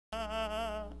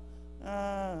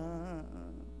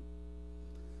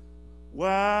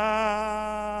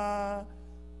Why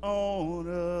on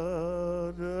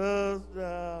earth dost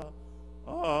thou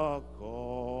are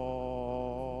calling?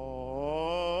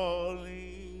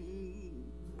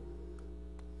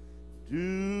 Do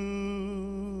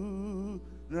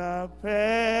not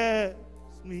pass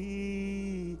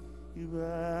me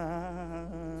by.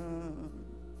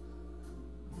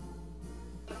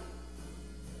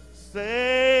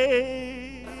 Savior,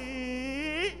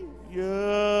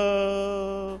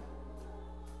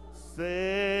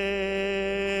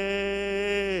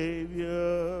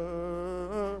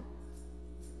 Savior,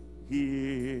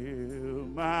 hear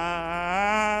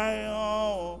my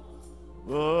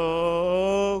humble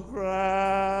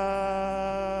cry.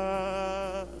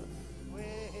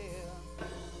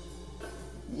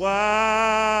 Why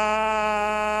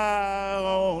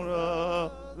on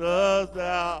earth dost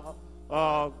thou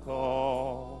calling?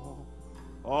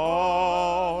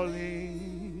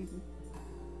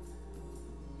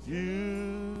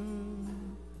 Do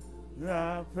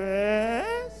not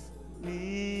pass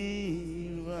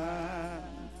me by.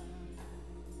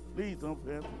 Please don't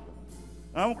pass me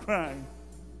by. I'm crying.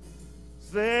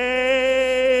 Savior,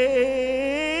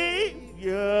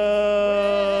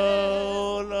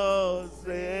 Lord,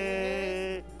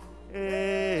 Savior,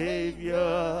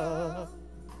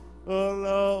 oh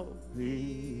Lord,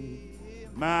 be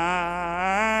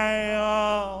my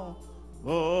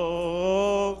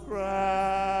humble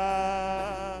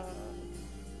cry.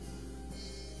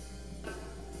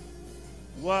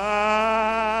 Why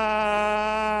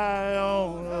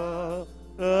on earth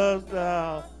dost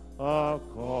thou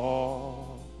calling?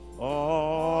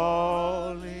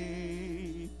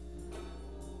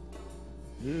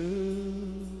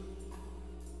 Do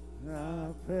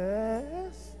not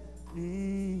pass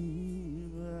me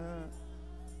by.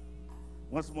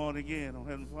 Once more again, oh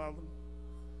Heavenly Father,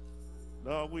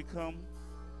 Lord, we come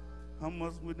how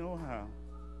much we know how.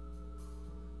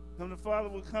 Heavenly Father,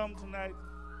 we come tonight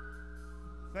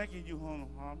thanking you, Holy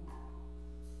Father.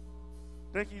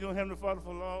 Thank you, Heavenly Father,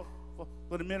 for Lord,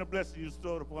 for the many blessings you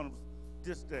bestowed upon us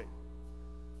this day.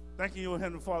 Thank you,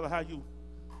 Heavenly Father, how you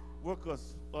woke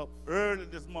us up early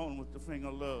this morning with the finger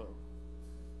of love.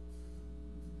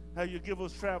 How you give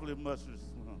us traveling mercies.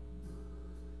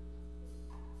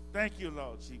 Thank you,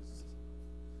 Lord Jesus.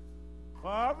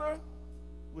 Father,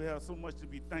 we have so much to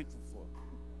be thankful for.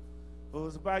 It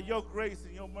was by your grace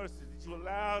and your mercy that you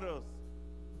allowed us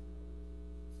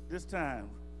this time.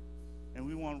 And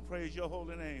we want to praise your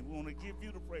holy name. We want to give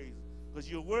you the praise because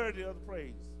you're worthy of the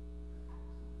praise.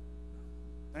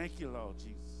 Thank you, Lord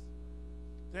Jesus.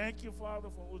 Thank you, Father,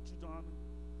 for what you've done.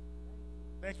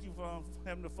 Thank you,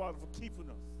 Heavenly Father, for keeping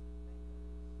us.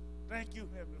 Thank you,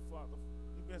 Heavenly Father.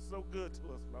 You've been so good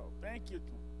to us, Lord. Thank you,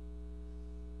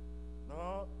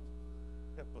 Lord.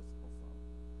 Help us, oh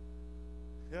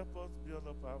Father. Help us build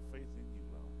up our faith in you,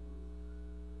 Lord.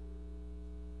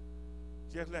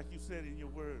 Just like you said in your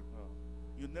word, Lord.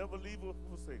 You never leave us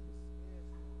or forsake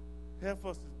us. Help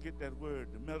us to get that word,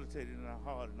 to meditate it in our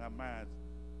heart and our minds.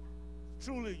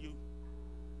 Truly,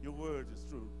 your word is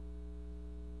true.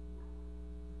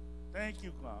 Thank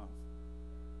you, God.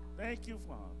 Thank you,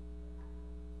 Father.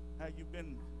 How you've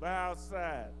been by our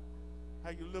side, how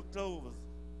you looked over us,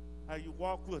 how you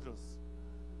walked with us.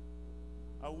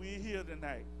 Are we here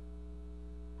tonight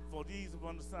for these who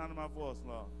understand my voice,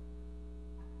 Lord?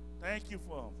 Thank you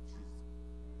for them, Jesus.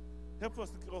 Help us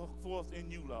to go forth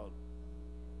in you, Lord.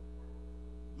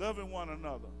 Loving one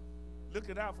another,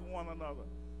 looking out for one another,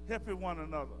 helping one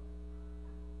another.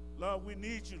 Lord, we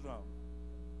need you, Lord.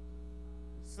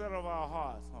 Set of our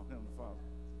hearts, oh Heavenly Father.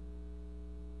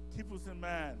 Keep us in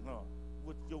mind, Lord,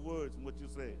 with your words and what you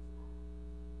say.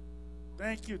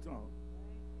 Thank you, Lord.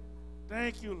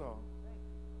 Thank you, Lord.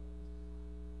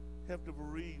 Help the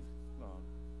bereaved, Lord,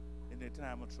 in their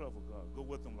time of trouble, God. Go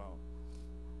with them, Lord.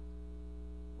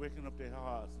 Waking up their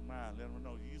hearts and minds, let them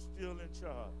know you're still in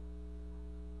charge.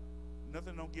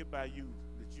 Nothing don't get by you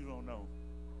that you don't know.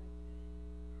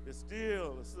 There's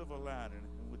still a silver lining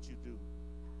in what you do.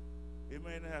 It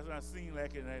may not seem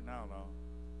like it right now, Lord.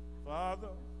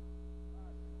 Father,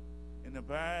 in the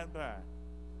by and by,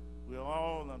 we're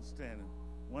all understanding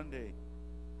one day.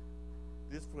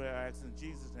 This prayer I ask in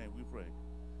Jesus' name we pray.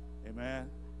 Amen.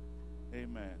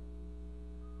 Amen.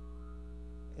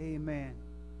 Amen.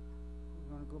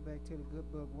 We're going to go back to the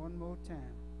good book one more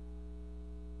time.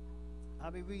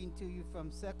 I'll be reading to you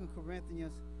from 2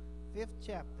 Corinthians 5th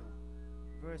chapter,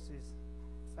 verses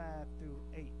 5 through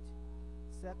 8.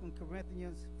 2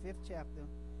 Corinthians 5th chapter,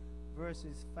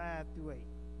 verses 5 through 8.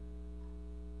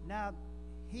 Now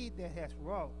he that has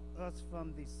wrought us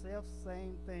from the self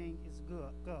same thing is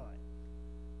God,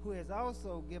 who has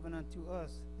also given unto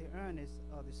us the earnest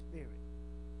of the Spirit.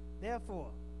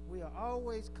 Therefore, we are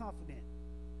always confident,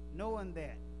 knowing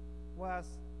that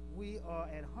whilst we are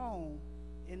at home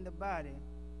in the body,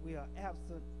 we are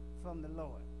absent from the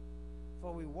Lord.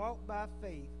 For we walk by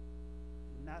faith,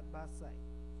 not by sight.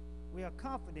 We are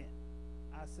confident,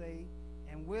 I say,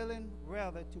 and willing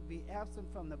rather to be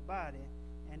absent from the body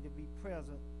and to be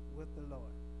present with the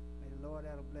Lord. May the Lord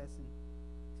add a blessing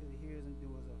to the hearers and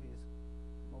doers of his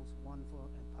most wonderful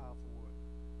and powerful word.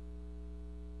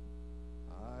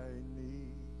 I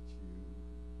need you.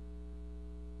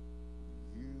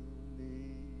 You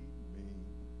need me.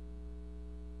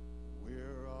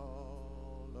 We're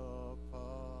all a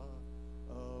part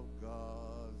of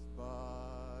God's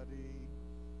body.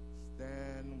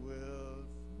 Stand with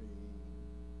me.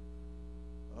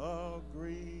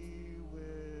 Agree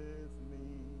with me.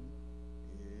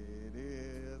 It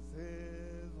is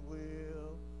his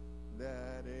will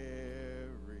that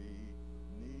every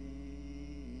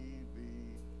need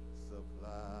be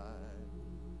supplied.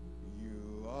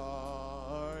 You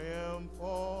are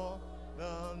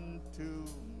important to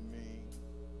me.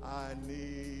 I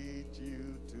need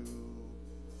you to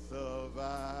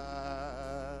survive.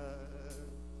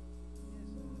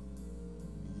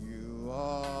 You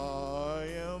are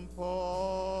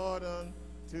important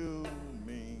to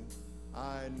me.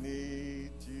 I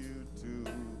need you to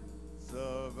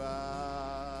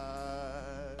survive.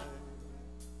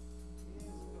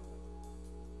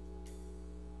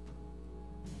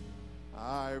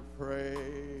 I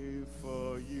pray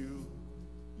for you.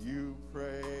 You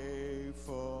pray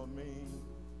for me.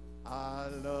 I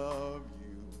love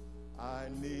you. I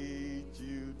need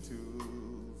you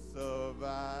to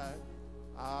survive.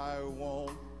 I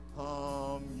won't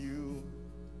harm you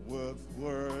with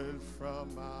words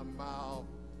from my mouth.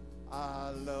 I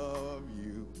love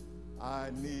you.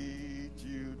 I need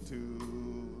you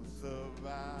to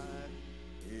survive.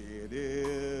 It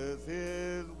is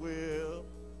his will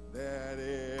that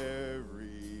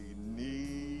every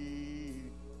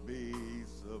need be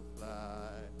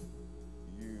supplied.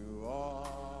 You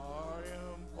are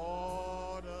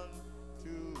important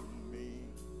to me.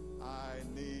 I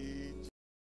need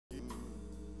you to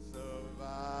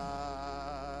survive.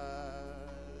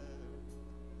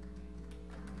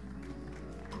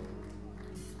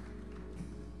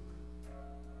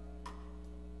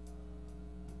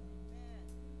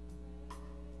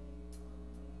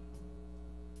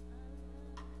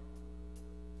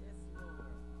 Yes, Lord.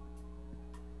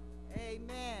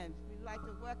 Amen. We'd like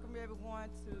to welcome everyone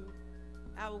to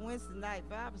our Wednesday night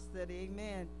Bible study.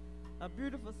 Amen. A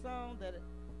beautiful song that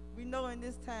we know in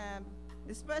this time,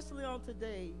 especially on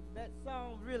today. That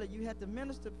song, really, you have to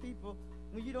minister to people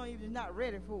when you don't even not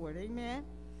ready for it. Amen.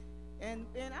 And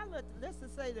let's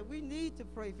just say that we need to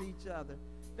pray for each other.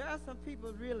 There are some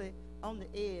people really on the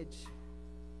edge.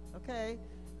 Okay?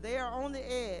 They are on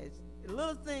the edge.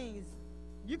 Little things,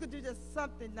 you could do just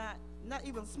something, not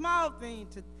even small thing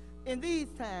in these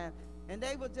times, and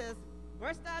they will just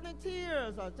burst out in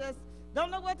tears or just don't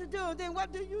know what to do. And then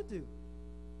what do?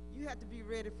 You have to be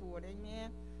ready for it.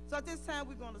 Amen. So at this time,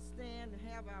 we're going to stand and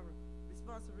have our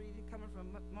responsive reading coming from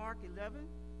Mark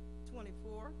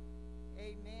 11:24.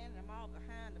 Amen. I'm all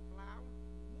behind the flower.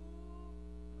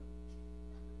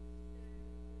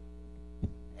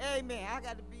 Amen. I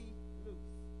got to be loose.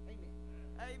 Amen.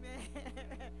 Amen.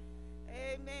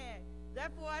 Amen.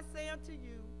 Therefore I say unto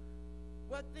you,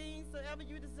 what things soever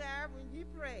you desire when you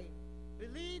pray,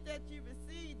 believe that you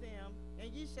receive them,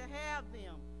 and you shall have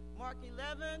them. Mark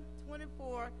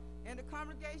 11:24. And the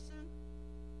congregation?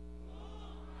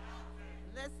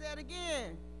 Let's say it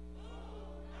again.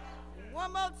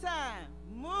 One more time.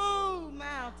 Move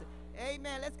mountain.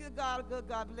 Amen. Let's give God a good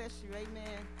God bless you.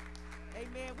 Amen.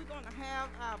 Amen. We're going to have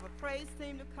our praise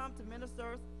team to come to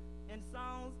minister in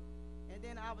songs. And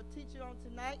then our teacher on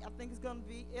tonight, I think it's going to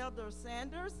be Elder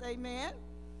Sanders. Amen.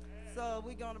 So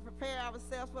we're going to prepare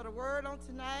ourselves for the word on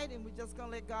tonight, and we're just going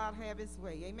to let God have his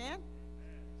way. Amen.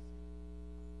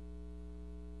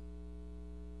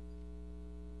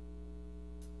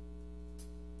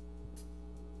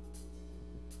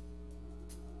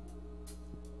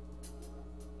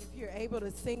 If you're able to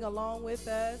sing along with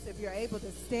us, if you're able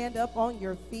to stand up on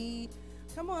your feet,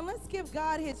 come on, let's give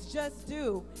God his just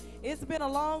due. It's been a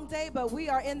long day, but we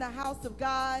are in the house of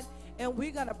God, and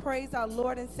we're going to praise our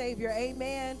Lord and Savior.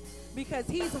 Amen. Because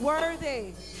he's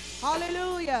worthy.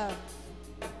 Hallelujah.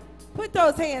 Put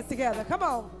those hands together. Come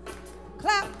on.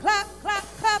 Clap, clap, clap,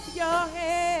 clap your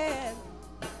hands.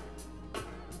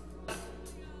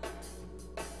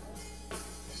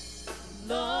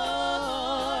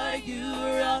 Lord,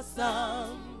 you're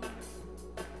awesome.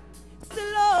 So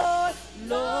Lord,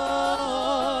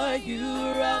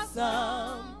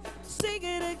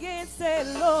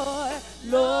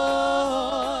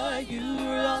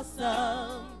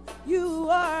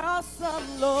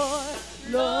 awesome, Lord.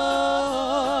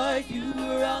 Lord, you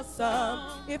are awesome.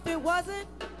 If it wasn't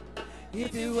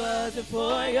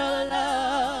for your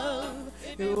love,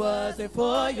 if it wasn't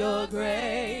for your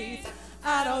grace,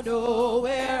 I don't know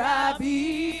where I'd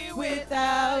be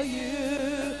without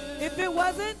you. If it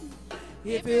wasn't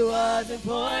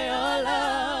for your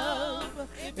love,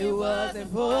 if it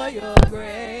wasn't for your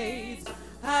grace,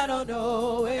 I don't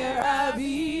know where I'd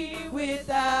be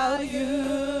without you.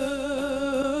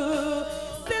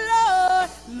 Say, Lord,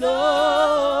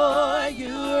 Lord,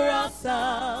 you're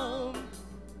awesome.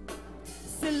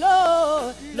 Say,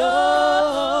 Lord,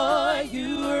 Lord,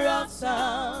 you're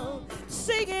awesome.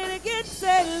 Sing it again,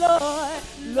 say, Lord,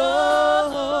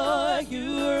 Lord,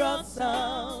 you're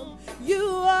awesome. You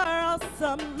are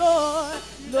awesome, Lord,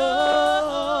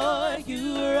 Lord,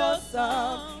 you're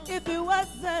awesome. If it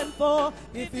wasn't for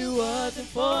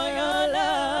your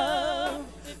love,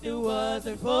 if it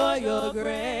wasn't for your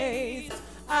grace,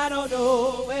 I don't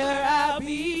know where I'd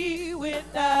be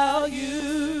without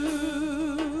you.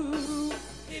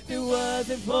 If it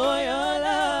wasn't for your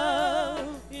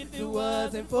love, if it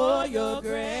wasn't for your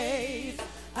grace,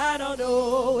 I don't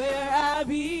know where I'd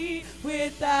be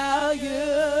without you.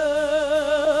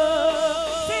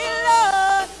 Say,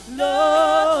 Lord,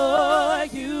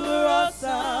 Lord, you're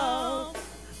awesome.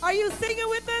 Are you singing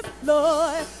with us?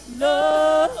 Lord,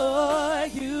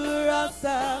 Lord, you're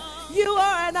awesome. You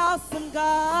are an awesome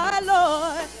God,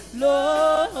 Lord.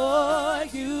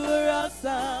 Lord, you're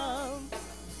awesome.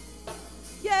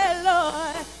 Yeah,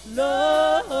 Lord,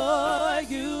 Lord,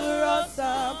 you're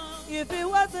awesome. If it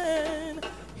wasn't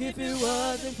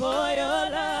for your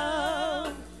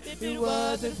love, if it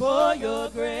wasn't for your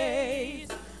grace,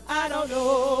 I don't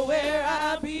know where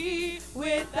I'd be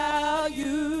without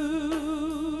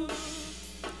you.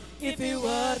 If it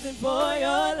wasn't for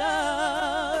your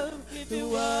love, if it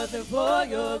wasn't for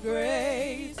your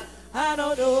grace, I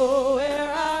don't know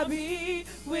where I'd be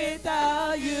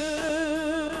without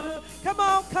you. Come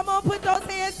on, put those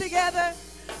hands together.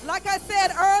 Like I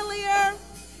said earlier,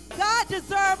 God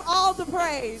deserves all the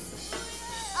praise.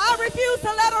 I refuse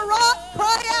to let a rock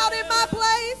cry out in my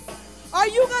place. Are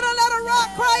you going to let a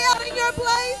rock cry out in your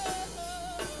place?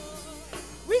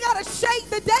 We got to shake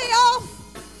the day off,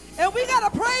 and we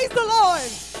got to praise the Lord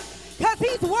because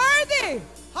he's worthy.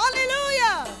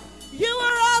 Hallelujah. You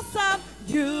are awesome.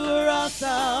 You are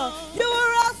awesome. You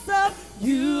are awesome.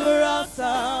 You are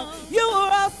awesome. You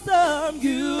are awesome.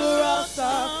 You are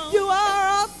awesome. You are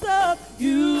awesome.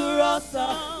 You are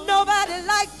awesome. Nobody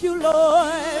like you,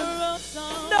 Lord.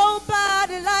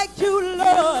 Nobody like you,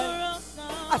 Lord.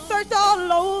 I searched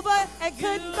all over and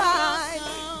couldn't find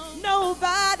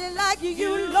nobody like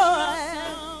you, Lord.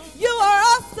 You are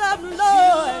awesome,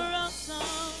 Lord.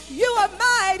 You are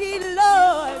mighty,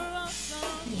 Lord.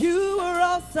 You are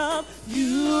awesome.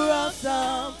 You are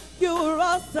awesome. You are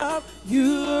awesome.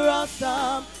 You are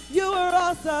awesome. You are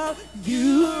awesome.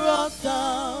 You are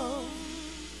awesome.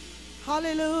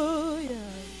 Hallelujah.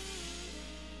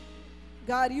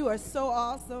 God, you are so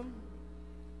awesome.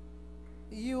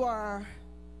 You are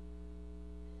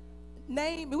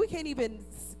we can't even,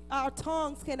 our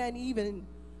tongues cannot even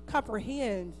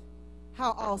comprehend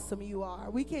how awesome you are.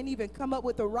 We can't even come up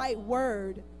with the right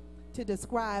word to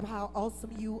describe how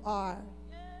awesome you are.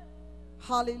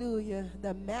 Hallelujah.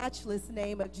 The matchless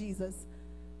name of Jesus.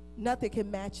 Nothing can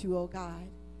match you, oh God.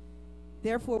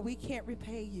 Therefore, we can't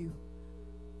repay you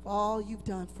for all you've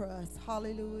done for us.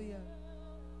 Hallelujah.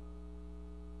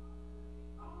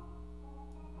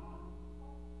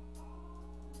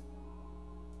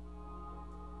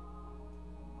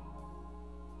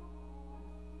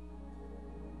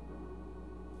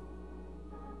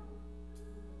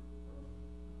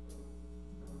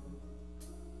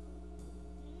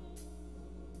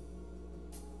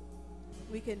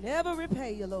 We can never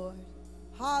repay you, Lord.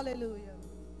 Hallelujah.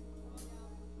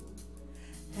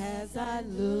 As I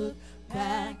look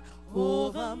back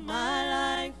over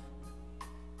my life,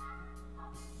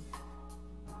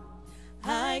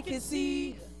 I can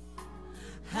see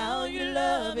how your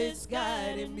love is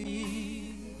guiding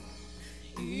me.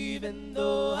 Even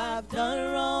though I've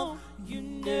done wrong, you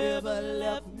never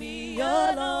left me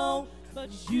alone, but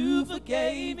you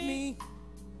forgave me.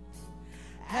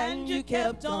 And you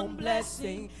kept on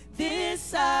blessing.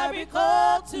 This I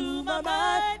recall to my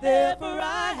mind, therefore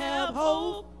I have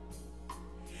hope.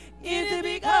 Is it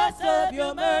because of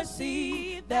your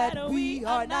mercy that we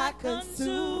are not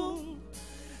consumed?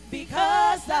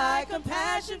 Because thy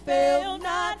compassion fail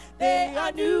not, they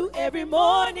are new every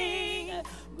morning.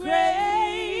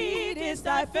 Great is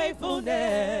thy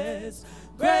faithfulness.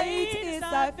 Great is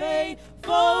thy faithfulness.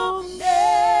 faithfulness.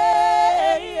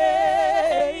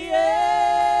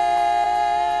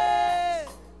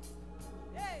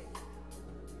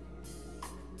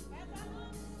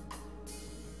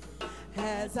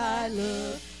 As I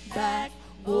look back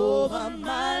over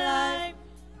my life,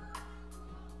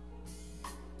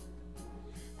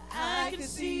 I can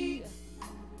see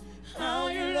how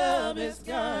your love has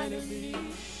guided me.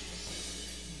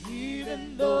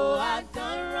 Even though I've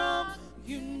done wrong,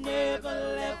 you never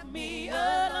left me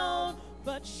alone,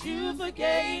 but you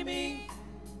forgave me,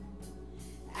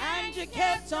 and you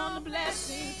kept on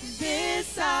blessing.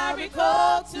 This I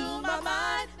recall to my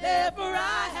mind, therefore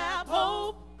I have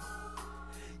hope.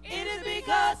 It is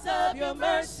because of your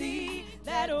mercy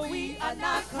that we are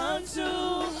not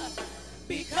consumed.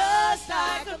 Because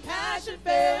thy compassion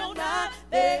fail not,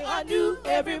 they are new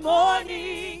every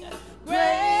morning.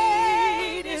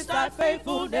 Great is thy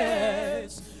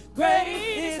faithfulness.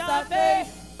 Great is thy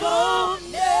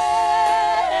faithfulness.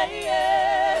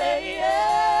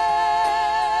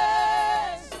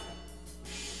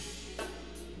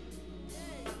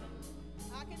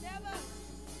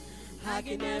 I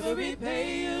can never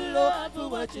repay you, Lord, for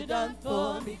what you done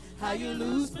for me. How you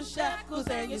loosed my shackles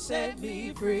and you set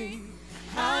me free.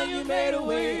 How you made a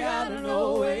way out of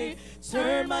no way,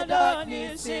 turned my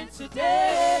darkness into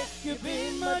day. You've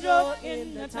been my joy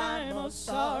in the time of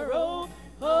sorrow,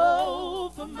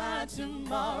 hope for my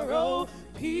tomorrow,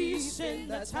 peace in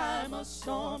the time of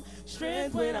storm,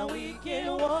 strength when I'm weak and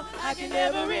worn. I can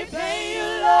never repay you,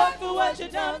 Lord, for what you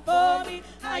done for me.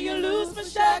 How you loosed my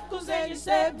shackles and you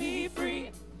set me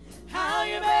free. How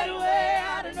you made a way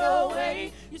out of no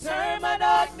way, you turned my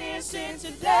darkness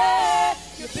into day.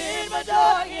 You've been my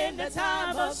joy in the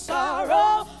time of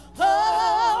sorrow,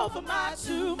 hope for my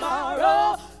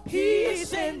tomorrow,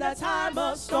 peace in the time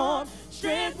of storm,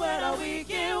 strength when I'm weak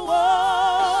and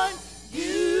worn.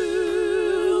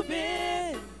 You've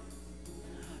been,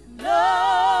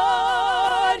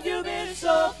 Lord, you've been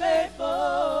so faithful.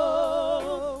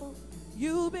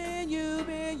 You've been.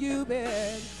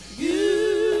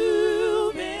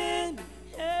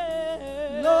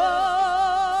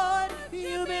 Lord,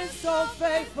 you've been so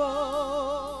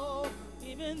faithful.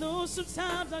 Even though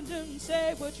sometimes I didn't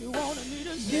say what you wanted me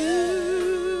to say.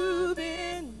 You've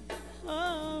been,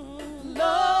 oh,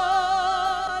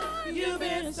 Lord, you've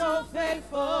been so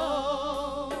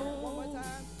faithful. One more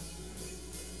time.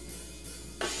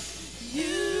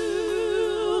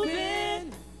 You've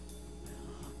been,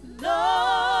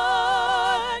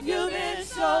 Lord, you've been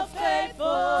so faithful.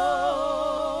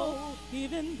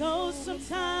 Even though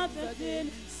sometimes I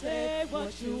didn't say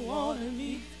what you wanted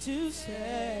me to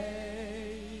say.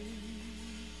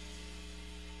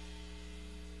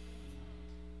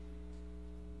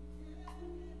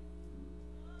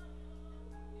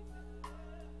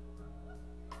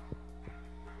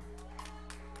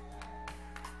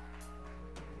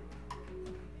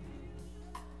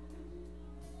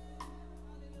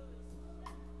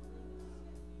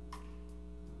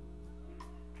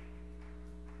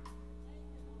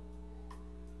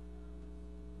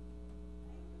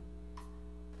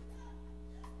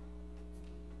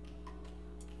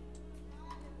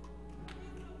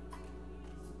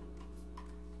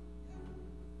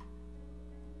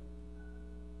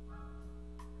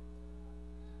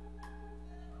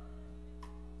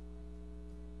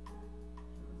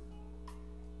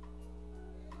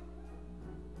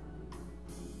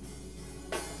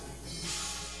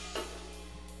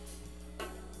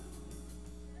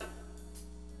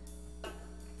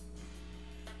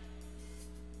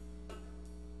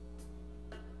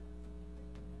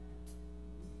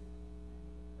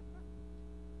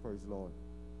 Praise the Lord.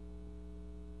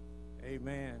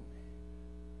 Amen.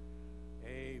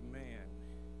 Amen.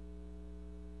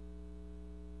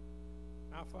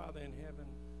 Our Father in heaven,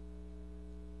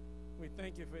 we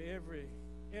thank you for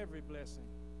every blessing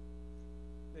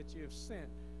that you have sent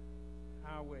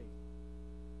our way.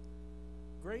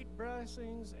 Great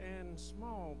blessings and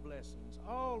small blessings,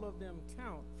 all of them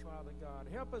count, Father God.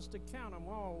 Help us to count them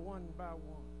all one by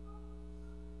one.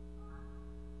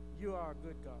 You are a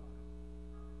good God,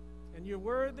 and you're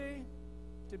worthy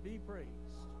to be praised.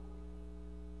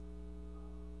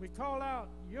 We call out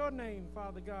your name,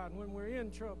 Father God, when we're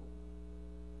in trouble.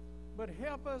 But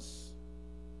help us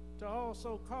to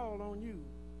also call on you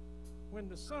when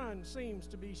the sun seems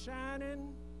to be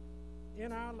shining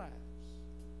in our lives.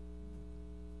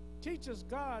 Teach us,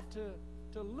 God,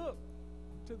 to look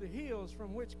to the hills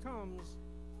from which comes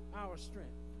our strength.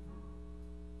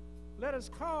 Let us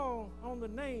call on the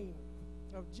name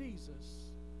of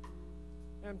Jesus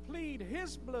and plead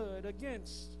his blood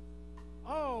against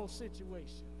all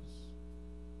situations.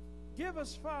 Give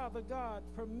us, Father God,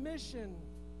 permission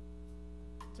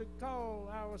to call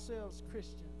ourselves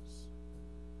Christians.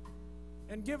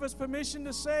 And give us permission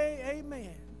to say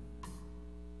amen.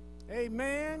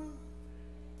 Amen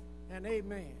and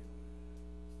amen.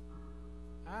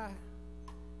 I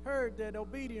heard that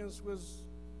obedience was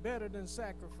better than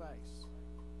sacrifice.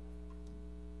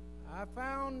 I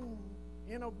found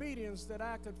in obedience that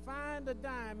I could find a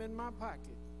dime in my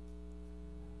pocket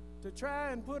to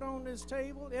try and put on this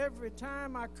table every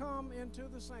time I come into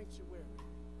the sanctuary,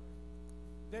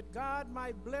 that God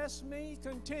might bless me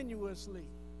continuously.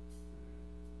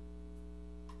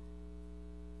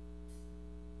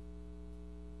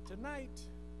 Tonight,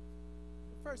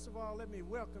 first of all, let me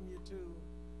welcome you to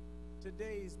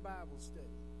today's Bible study.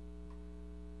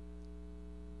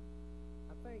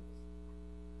 I thank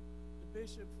the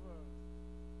bishop for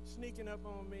sneaking up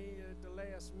on me at the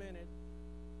last minute.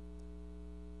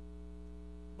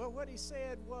 But what he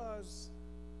said was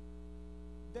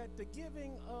that the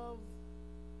giving of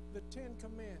the 10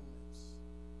 Commandments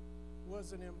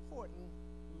was an important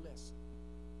lesson.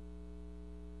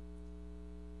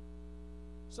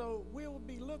 So we'll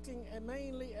be looking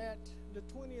mainly at the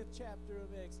 20th chapter of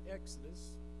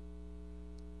Exodus.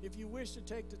 If you wish to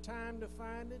take the time to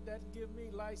find it, that'll give me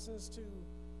license to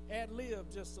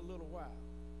ad-lib just a little while.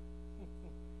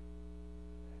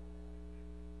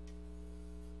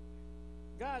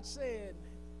 God said,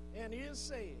 and is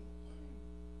saying,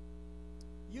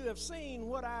 you have seen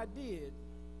what I did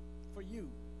for you,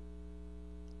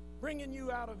 bringing you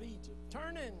out of Egypt,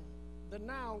 turning the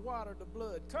Nile water to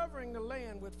blood, covering the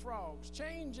land with frogs,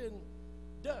 changing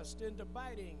dust into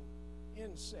biting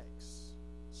insects,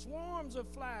 swarms of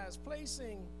flies,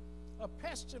 placing a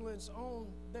pestilence on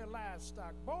their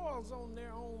livestock, boils on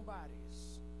their own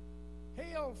bodies,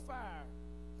 hail fire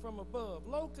from above,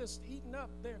 locusts eating up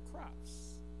their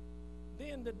crops.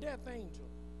 Then the death angel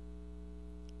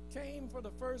came for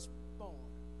the firstborn.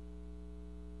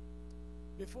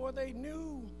 Before they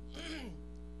knew,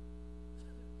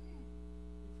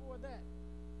 before that,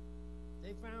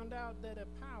 they found out that a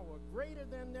power greater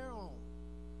than their own,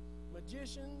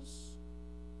 magicians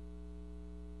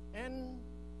and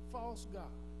false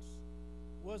gods,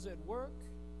 was at work,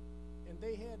 and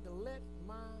they had to let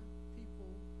my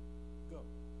people go.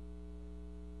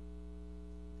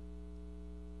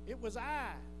 It was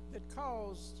I that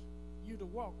caused you to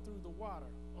walk through the water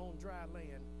on dry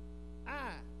land.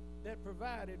 I that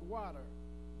provided water,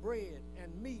 bread,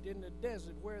 and meat in the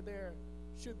desert where there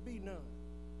should be none.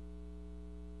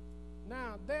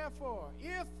 Now, therefore,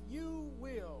 if you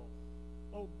will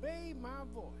obey my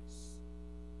voice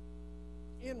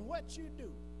in what you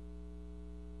do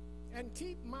and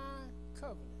keep my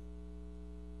covenant,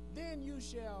 then you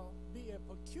shall be a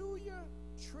peculiar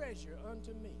treasure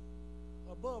unto me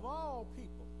above all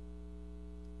people,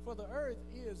 for the earth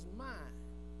is mine.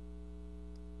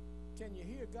 Can you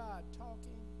hear God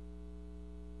talking?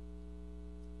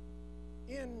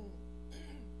 In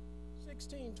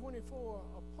 1624,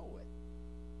 a poet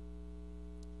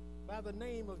by the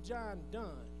name of John Donne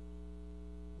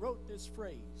wrote this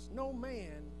phrase, "No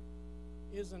man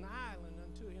is an island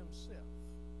unto himself."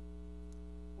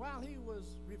 While he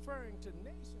was referring to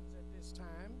nations at this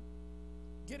time,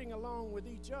 getting along with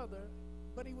each other,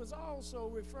 but he was also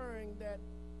referring that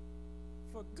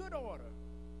for good order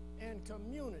and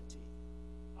community,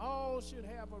 all should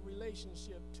have a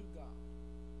relationship to God.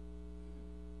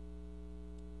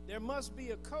 There must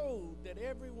be a code that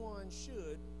everyone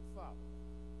should follow.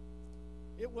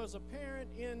 It was apparent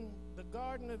in the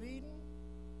Garden of Eden.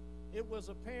 It was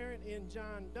apparent in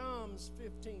John Donne's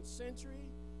 15th century,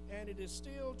 and it is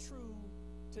still true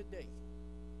today.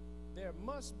 There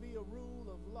must be a rule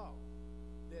of law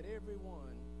that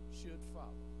everyone should follow.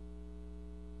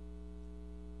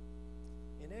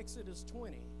 In Exodus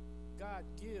 20, God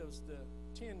gives the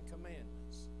 10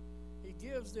 Commandments. He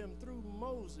gives them through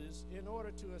Moses in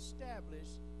order to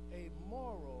establish a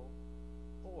moral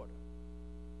order.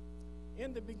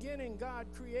 In the beginning,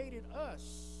 God created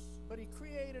us, but he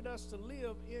created us to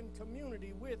live in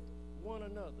community with one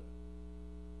another.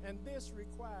 And this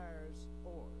requires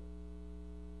order.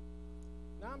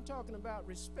 Now I'm talking about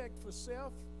respect for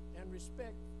self and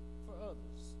respect for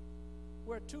others.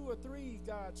 Where 2 or 3,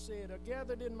 God said, are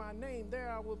gathered in my name,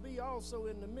 there I will be also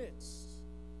in the midst.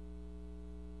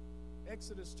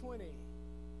 Exodus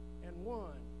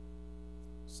 20:1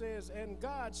 says, and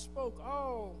God spoke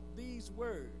all these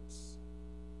words,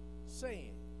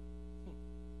 saying,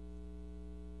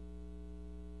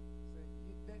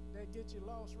 that get you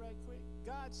lost right quick?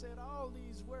 God said all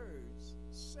these words,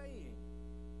 saying.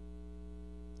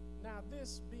 Now,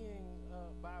 this being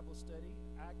a Bible study,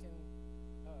 I can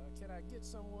Can I get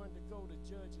someone to go to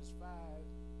Judges 5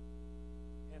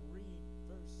 and read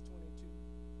verse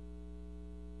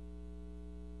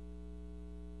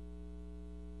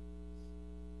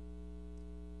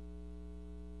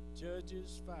 22?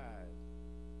 Judges 5,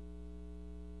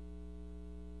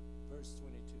 verse 22.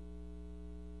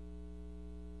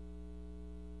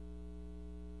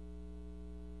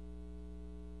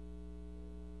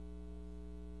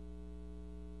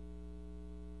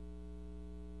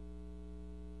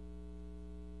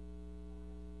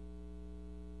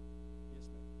 Yes,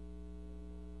 ma'am.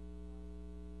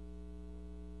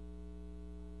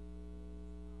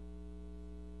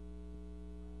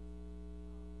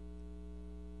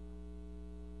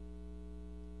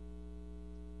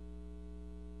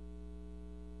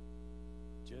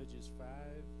 Judges 5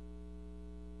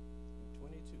 and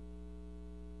 22.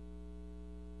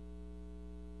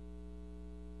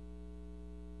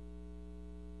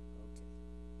 Okay.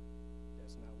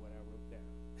 That's not what I wrote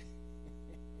down.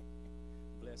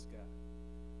 Bless God,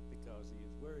 because he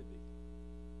is worthy.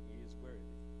 He is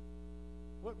worthy.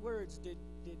 What words did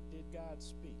God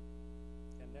speak?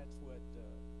 And that's what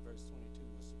verse 22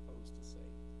 was supposed to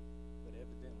say. But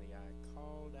evidently I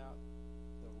called out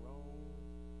the wrong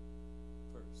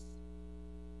verse.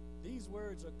 These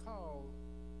words are called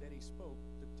that he spoke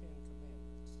the 10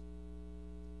 Commandments.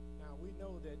 Now we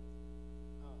know that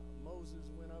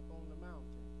Moses went up on the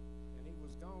mountain and he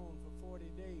was gone for 40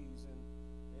 days and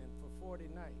for 40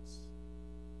 nights.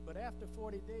 But after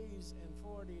 40 days and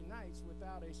 40 nights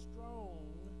without a strong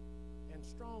and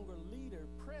stronger leader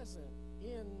present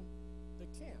in the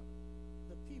camp,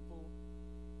 the people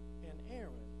and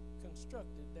Aaron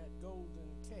constructed that golden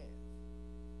calf.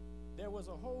 There was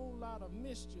a whole lot of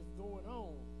mischief going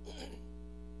on.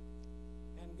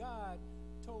 And God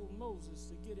told Moses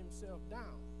to get himself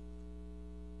down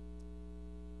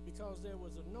because there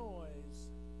was a noise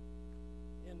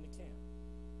in the camp.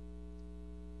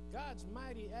 God's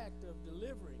mighty act of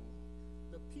delivering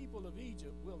the people of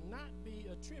Egypt will not be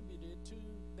attributed to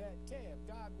that calf.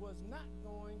 God was not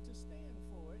going to stand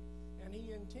for it, and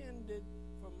he intended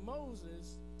for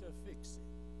Moses to fix it.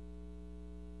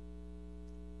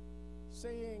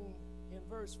 Saying in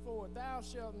verse 4, thou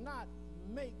shalt not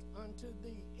make unto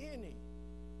thee any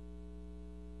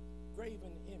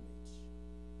graven image.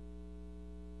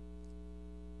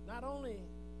 Not only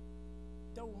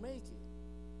don't make it,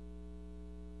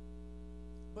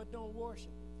 but don't worship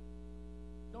it.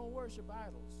 Don't worship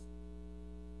idols.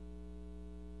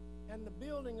 And the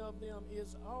building of them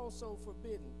is also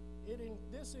forbidden.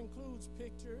 This includes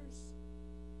pictures,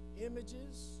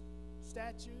 images,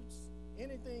 statues,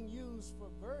 anything used for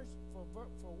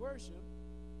worship,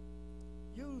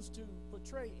 used to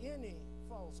portray any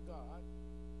false god.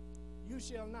 You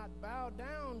shall not bow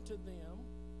down to them,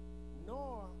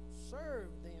 nor serve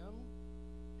them.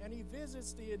 And he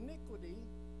visits the iniquity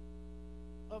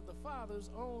of the fathers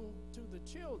on to the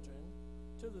children,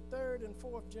 to the third and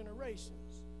fourth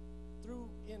generations, through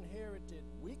inherited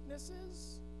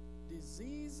weaknesses,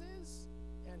 diseases,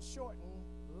 and shortened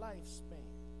lifespan.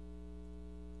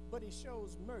 But he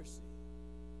shows mercy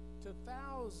to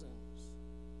thousands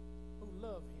who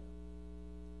love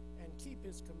him and keep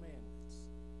his commandments.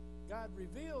 God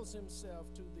reveals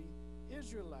himself to the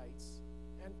Israelites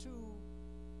and to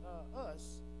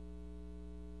us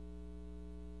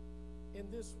in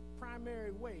this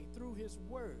primary way through his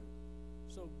word.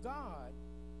 So God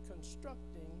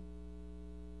constructing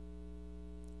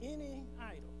any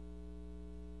idol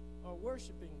or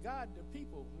worshiping God, the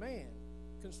people, man,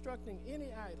 constructing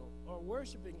any idol or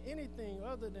worshiping anything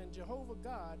other than Jehovah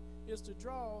God is to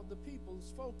draw the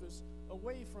people's focus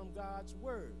away from God's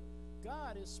word.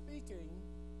 God is speaking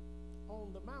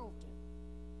on the mountain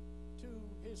to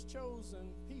his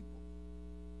chosen people,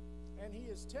 and he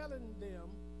is telling them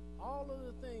all of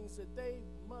the things that they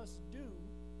must do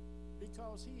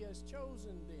because he has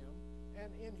chosen them,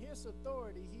 and in his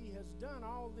authority he has done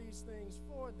all these things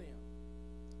for them.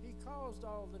 He caused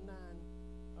all the 9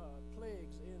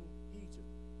 plagues in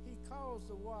Egypt. He caused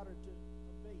the water to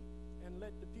abate and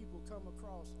let the people come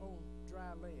across on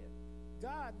dry land.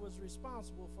 God was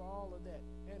responsible for all of that,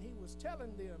 and he was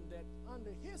telling them that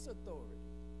under his authority,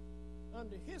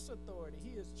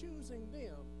 he is choosing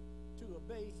them to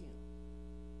obey him.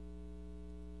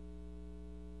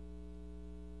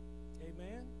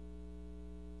 Amen.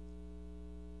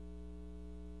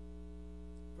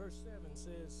 Verse 7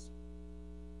 says,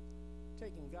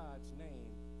 taking God's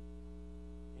name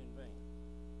in vain.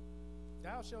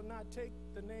 Thou shalt not take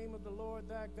the name of the Lord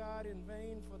thy God in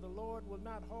vain, for the Lord will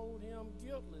not hold him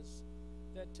guiltless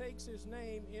that takes his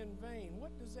name in vain.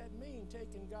 What does that mean,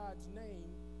 taking God's name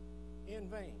in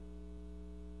vain?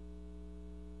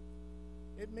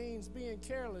 It means being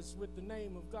careless with the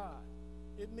name of God.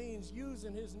 It means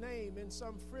using his name in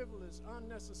some frivolous,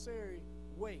 unnecessary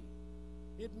way.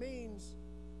 It means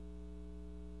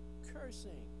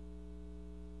cursing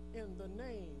in the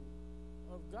name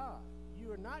of God.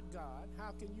 You are not God.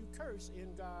 How can you curse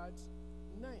in God's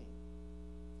name?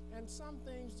 And some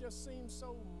things just seem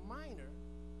so minor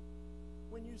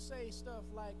when you say stuff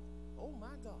like, oh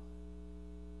my God.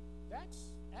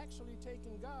 That's actually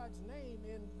taking God's name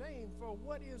in vain. For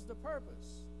what is the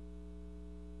purpose?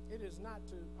 It is not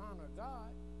to honor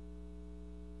God.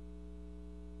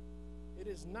 It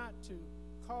is not to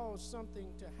cause something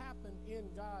to happen in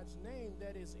God's name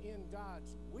that is in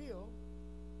God's will.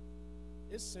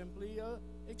 It's simply an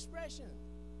expression.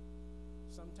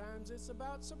 Sometimes it's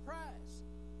about surprise.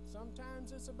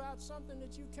 Sometimes it's about something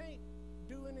that you can't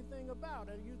do anything about,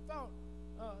 or you thought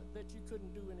that you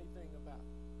couldn't do anything about.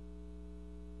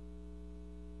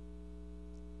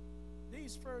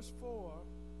 These first four,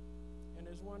 and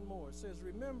there's one more, it says,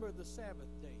 remember the Sabbath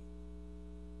day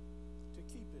to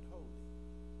keep it holy.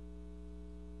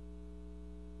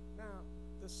 Now,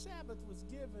 the Sabbath was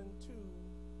given to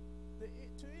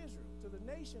Israel, to the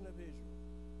nation of Israel.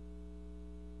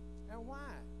 And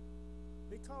why?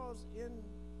 Because in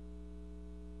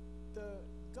the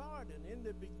garden, in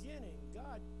the beginning,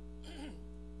 God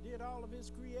did all of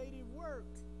his creative work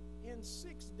in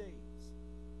 6 days.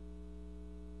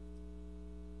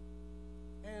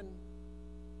 And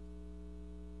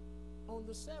on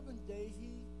the seventh day,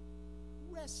 he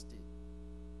rested.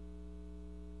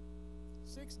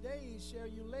 6 days shall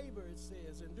you labor, it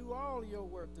says, and do all your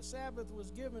work. The Sabbath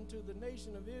was given to the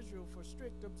nation of Israel for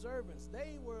strict observance.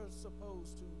 They were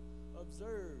supposed to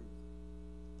observe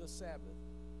the Sabbath.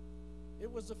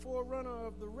 It was the forerunner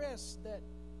of the rest that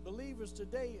believers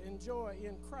today enjoy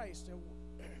in Christ,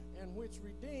 and which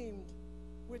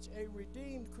a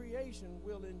redeemed creation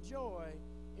will enjoy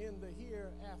in the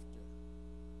hereafter.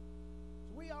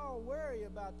 So we all worry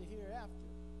about the hereafter,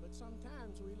 but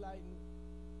sometimes we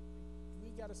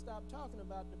got to stop talking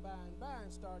about the by and by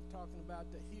and start talking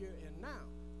about the here and now.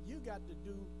 You got to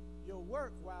do your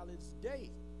work while it's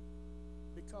day,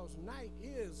 because night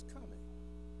is coming.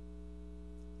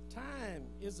 Time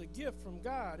is a gift from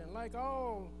God, and like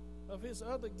all of his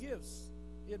other gifts,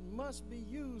 it must be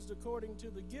used according to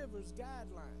the giver's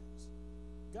guidelines.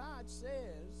 God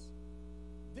says,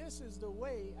 this is the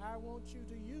way I want you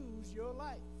to use your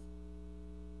life.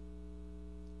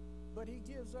 But he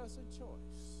gives us a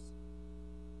choice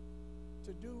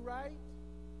to do right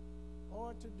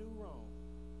or to do wrong.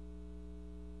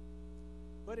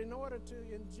 But in order to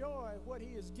enjoy what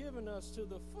he has given us to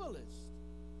the fullest,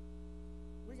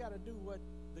 we got to do what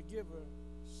the giver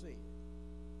said.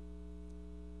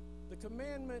 The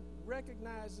commandment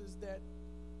recognizes that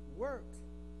work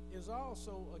is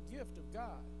also a gift of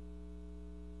God,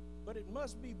 but it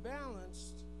must be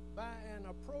balanced by an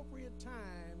appropriate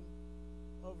time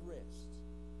of rest.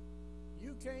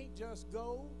 You can't just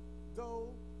go,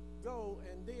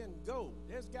 and then go.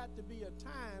 There's got to be a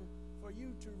time for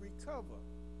you to recover.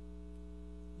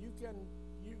 You can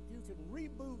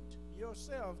reboot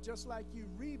yourself just like you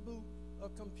reboot a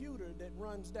computer that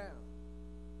runs down.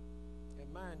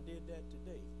 And mine did that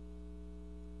today.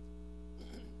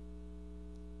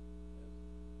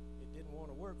 It didn't want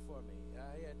to work for me.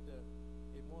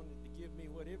 It wanted to give me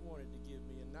what it wanted to give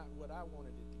me and not what I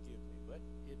wanted it to give me. But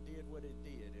it did what it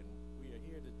did, and we are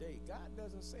here today. God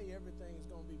doesn't say everything is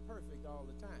going to be perfect all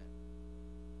the time.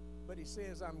 But he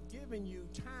says, I'm giving you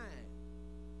time.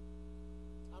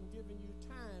 I'm giving you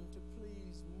time to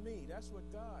please me. That's what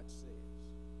God says.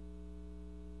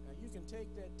 Now, you can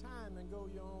take that time and go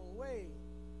your own way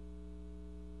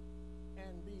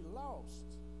and be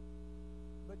lost.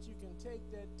 But you can take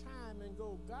that time and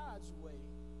go God's way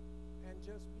and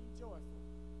just be joyful.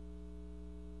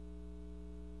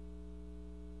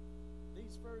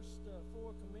 These first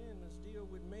 4 commandments deal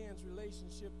with man's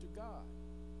relationship to God.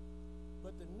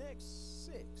 But the next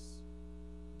 6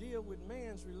 deal with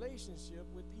man's relationship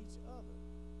with each other.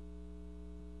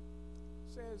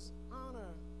 It says,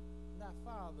 honor thy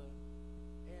father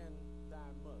and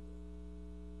thy mother.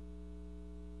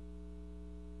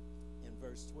 In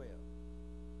verse 12.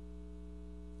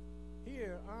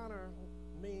 Here, honor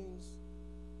means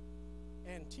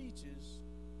and teaches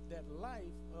that life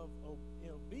of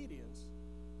obedience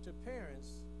to parents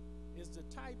is the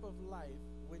type of life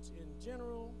which in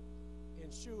general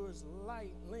ensures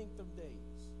length of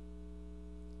days.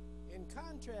 In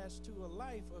contrast to a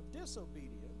life of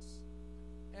disobedience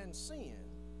and sin,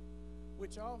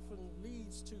 which often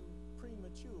leads to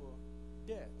premature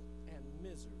death and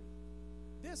misery.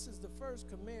 This is the first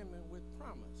commandment with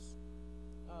promise,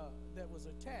 that was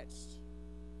attached.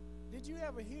 Did you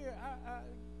ever hear,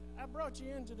 I brought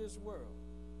you into this world,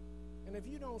 and if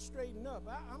you don't straighten up,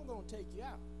 I'm going to take you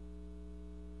out.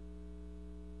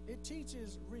 It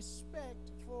teaches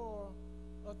respect for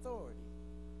authority.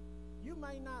 You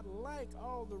may not like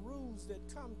all the rules that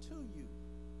come to you,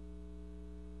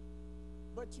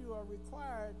 but you are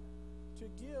required to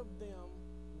give them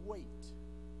weight.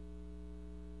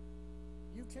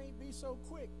 You can't be so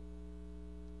quick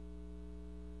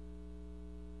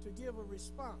to give a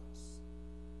response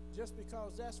just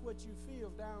because that's what you feel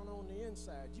down on the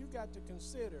inside. You got to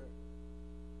consider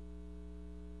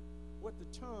what the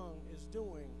tongue is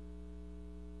doing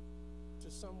to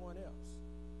someone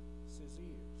else's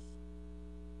ears.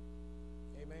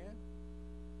 Amen?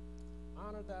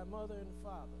 Honor thy mother and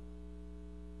father,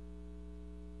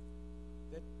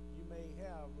 that you may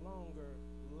have longer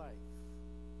life.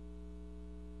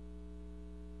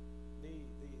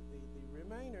 The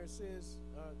remainder says,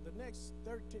 the next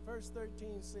verse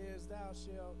 13 says, thou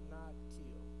shalt not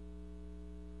kill.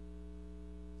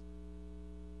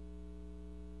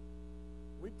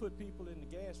 We put people in the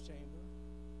gas chamber.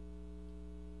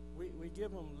 We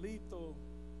give them lethal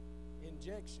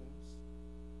injections.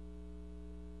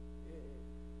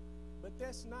 But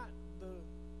that's not the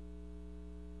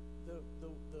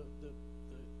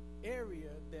area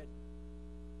that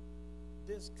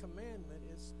this commandment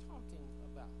is talking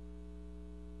about.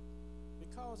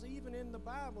 Because even in the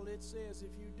Bible it says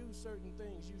if you do certain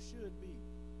things, you should be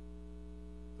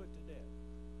put to death.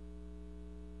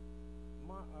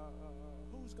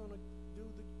 Who's going to do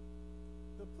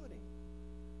the putting?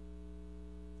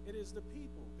 It is the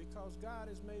people, because God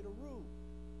has made a rule,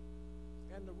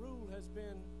 and the rule has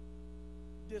been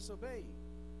disobeyed.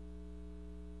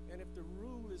 And if the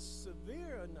rule is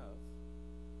severe enough,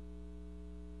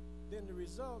 then the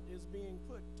result is being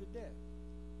put to death.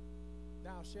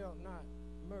 Thou shalt not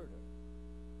murder.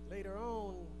 Later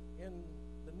on in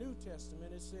the New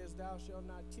Testament, it says, thou shalt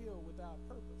not kill without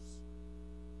purpose.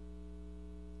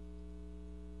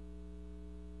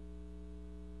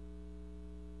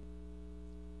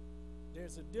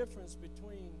 There's a difference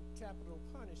between capital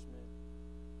punishment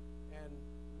and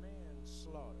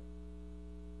manslaughter.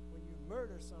 When you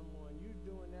murder someone, you're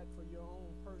doing that for your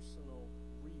own personal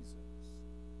reasons.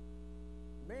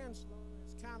 Manslaughter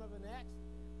is kind of an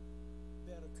accident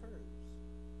that occurs.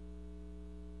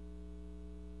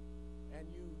 And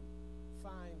you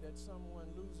find that someone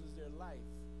loses their life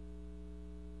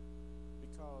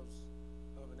because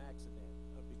of an accident,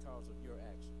 or because of your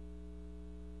action.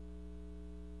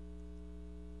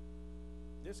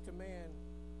 This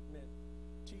commandment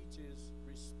teaches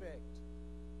respect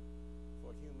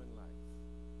for human life.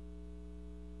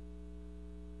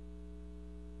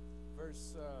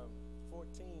 Verse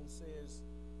 14 says,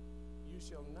 you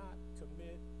shall not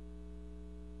commit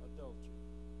adultery.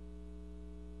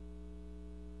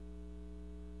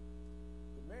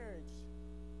 The marriage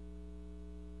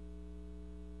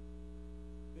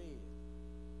bed,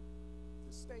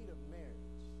 the state of marriage,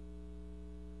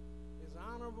 is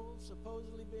honorable,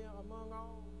 supposedly being among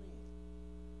all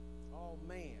men, all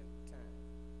mankind.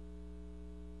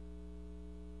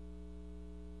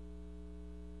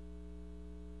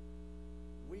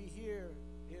 We here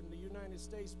in the United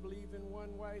States believe in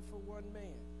one wife for one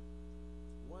man,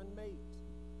 one mate.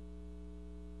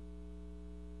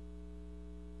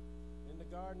 In the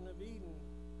Garden of Eden,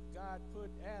 God put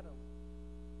Adam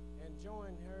and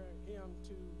joined him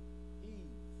to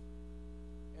Eve,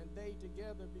 and they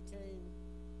together became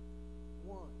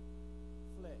one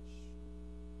flesh.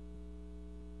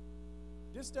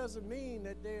 This doesn't mean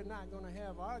that they're not going to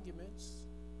have arguments.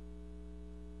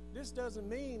 This doesn't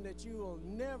mean that you will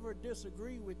never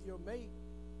disagree with your mate.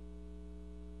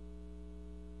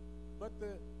 But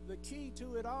the key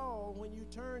to it all, when you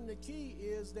turn the key,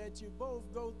 is that you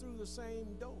both go through the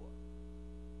same door.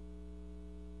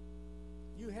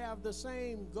 You have the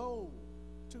same goal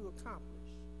to accomplish.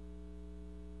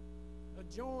 A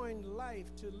joined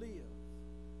life to live.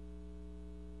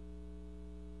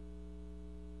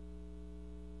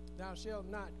 Thou shalt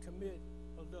not commit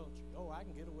adultery. Oh, I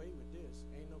can get away with this.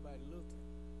 Ain't nobody looking.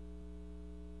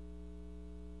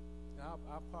 I'll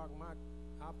park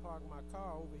my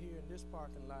car over here in this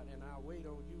parking lot, and I'll wait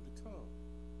on you to come.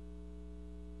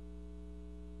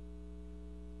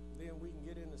 Then we can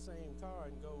get in the same car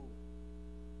and go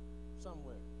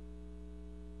somewhere.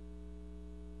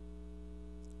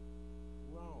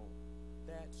 Wrong.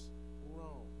 That's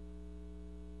wrong.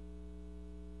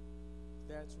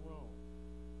 That's wrong.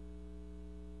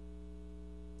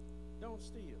 Don't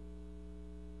steal.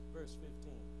 Verse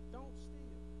 15. Don't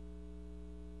steal.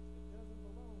 It doesn't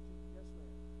belong to you. Yes,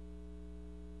 ma'am.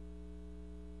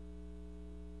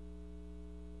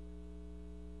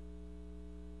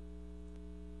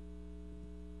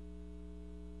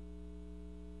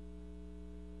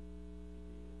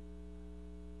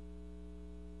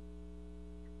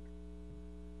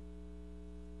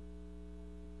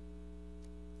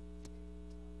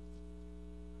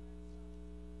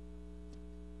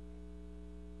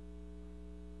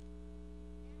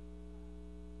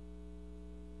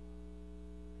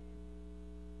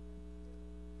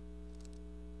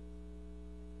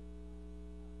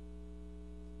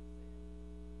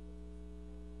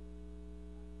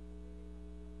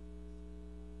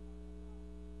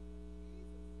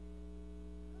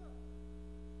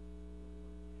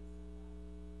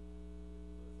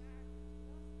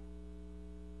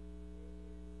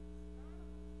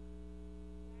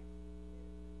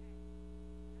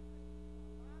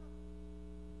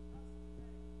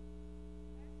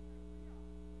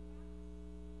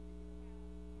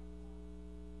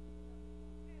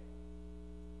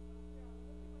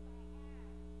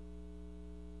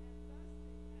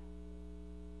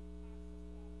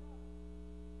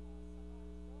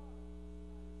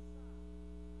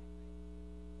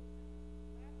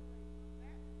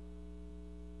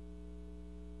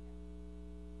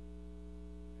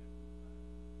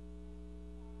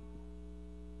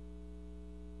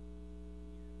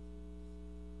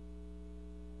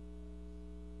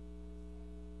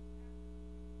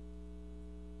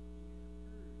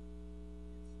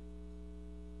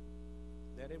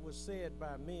 that it was said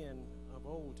by men of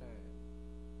old time,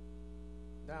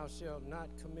 thou shalt not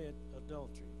commit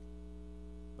adultery.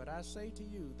 But I say to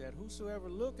you that whosoever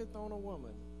looketh on a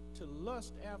woman to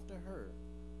lust after her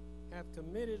hath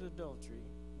committed adultery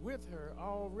with her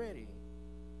already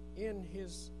in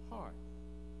his heart.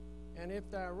 And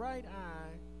if thy right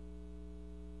eye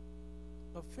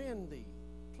offend thee,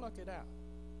 pluck it out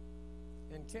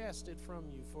and cast it from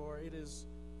you, for it is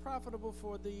profitable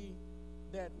for thee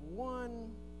that one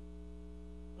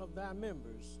of thy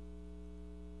members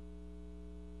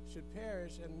should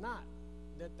perish, and not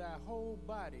that thy whole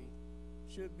body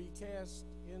should be cast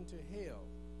into hell.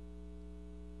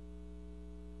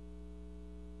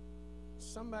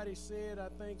 Somebody said, I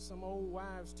think some old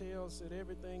wives' tale said,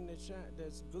 everything that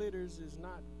glitters is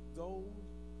not gold.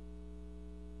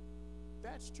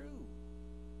 That's true.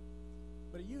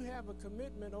 But you have a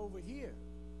commitment over here.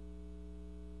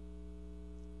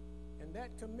 And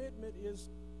that commitment is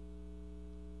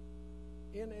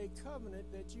in a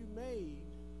covenant that you made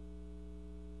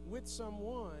with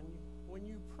someone when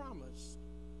you promised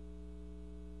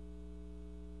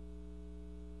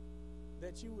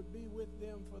that you would be with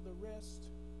them for the rest,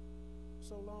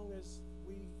 so long as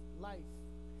we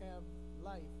have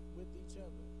life with each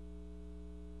other.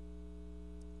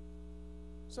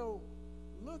 So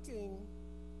looking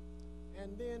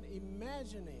and then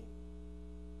imagining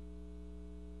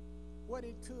what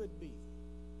it could be,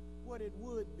 what it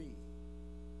would be,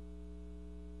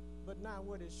 but not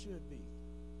what it should be.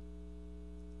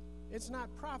 It's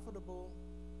not profitable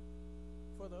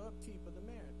for the upkeep of the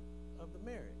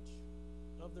marriage,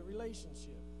 of the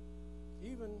relationship.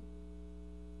 Even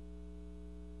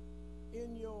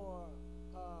in your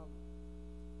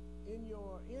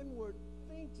inward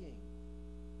thinking,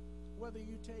 whether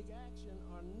you take action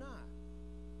or not,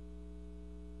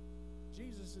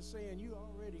 Jesus is saying you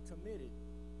already committed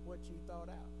what you thought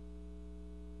out.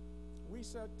 We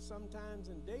sometimes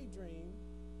in daydream,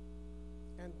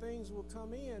 and things will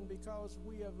come in because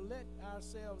we have let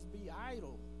ourselves be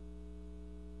idle.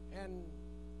 And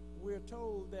we're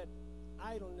told that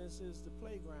idleness is the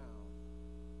playground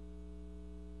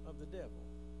of the devil.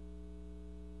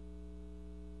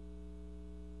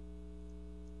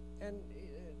 And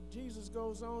Jesus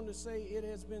goes on to say, it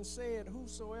has been said,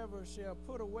 whosoever shall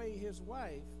put away his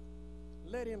wife,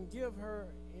 let him give her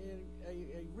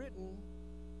a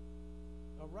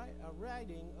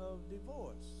writing of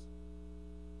divorce.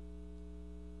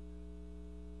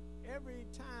 Every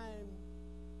time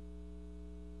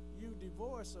you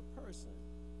divorce a person,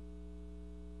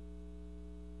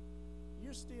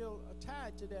 you're still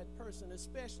tied to that person,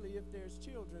 especially if there's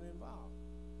children involved.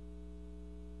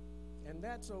 And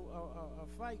that's a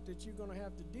fight that you're going to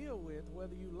have to deal with,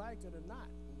 whether you like it or not.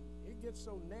 It gets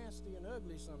so nasty and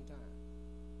ugly sometimes.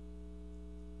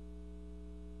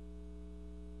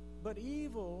 But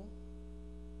evil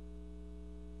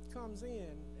comes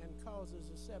in and causes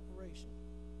a separation.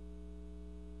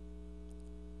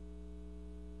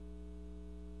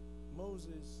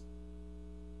 Moses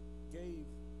gave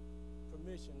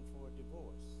permission for a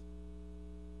divorce,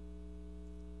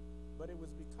 but it was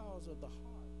because of the heart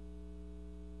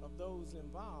of those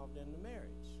involved in the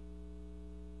marriage.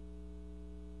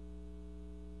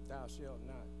 Thou shalt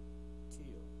not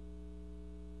kill.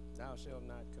 Thou shalt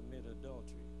not commit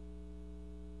adultery.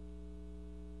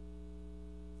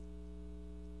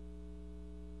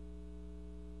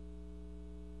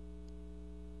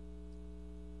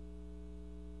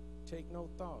 Take no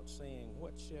thought, saying,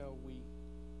 what shall we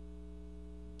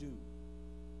do?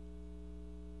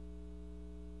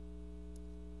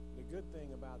 The good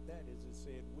thing about that is it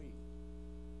said we.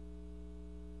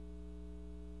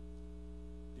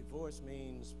 Divorce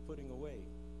means putting away,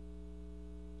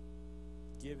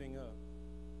 giving up.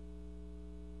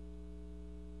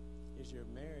 Is your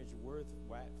marriage worth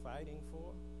fighting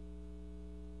for?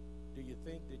 Do you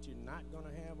think that you're not going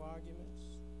to have arguments?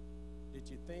 Did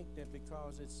you think that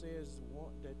because it says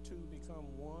that two become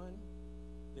one,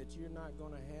 that you're not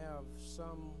going to have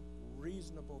some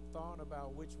reasonable thought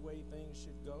about which way things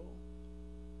should go?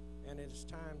 And it's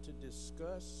time to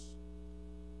discuss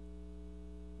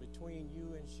between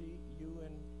you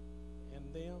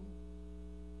and them,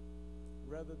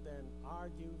 rather than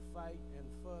argue, fight, and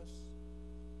fuss.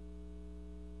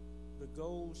 The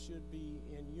goal should be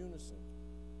in unison,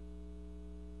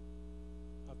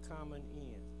 a common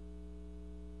end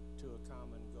to a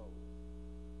common goal.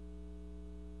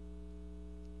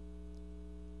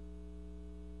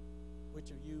 Which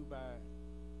of you, by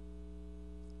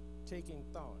taking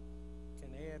thought, can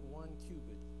add 1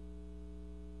 cubit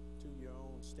to your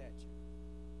own stature?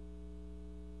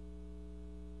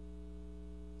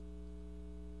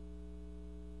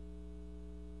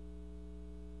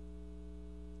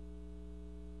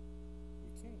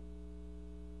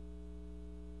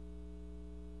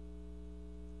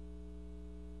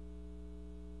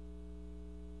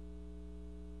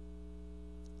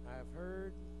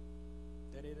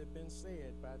 had been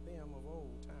said by them of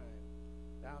old time,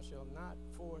 thou shalt not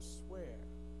forswear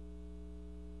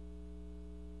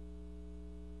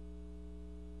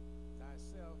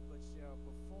thyself, but shall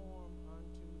perform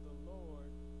unto the Lord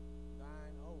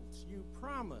thine oaths. You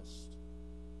promised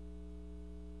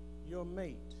your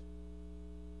mate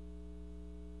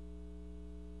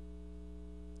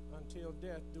until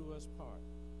death do us part.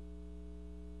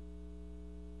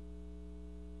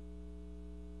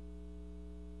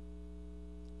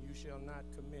 You shall not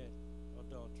commit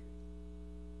adultery.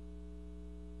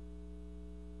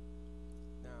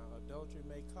 Now, adultery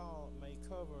may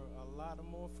cover a lot of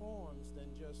more forms than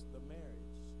just the marriage.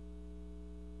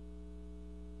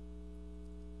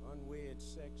 Unwed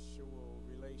sexual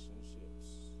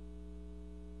relationships.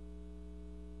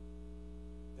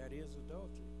 That is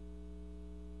adultery.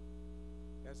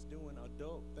 That's doing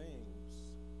adult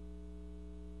things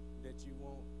that you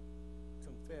won't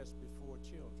confess before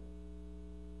children.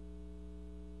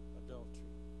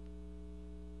 Adultery.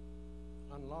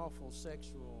 Unlawful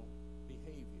sexual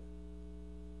behavior.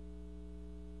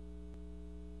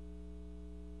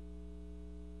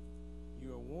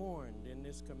 You are warned in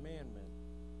this commandment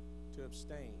to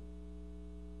abstain.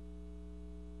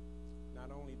 Not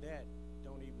only that,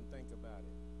 don't even think about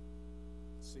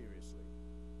it seriously.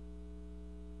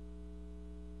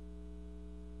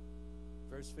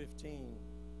 Verse 15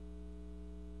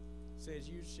 says,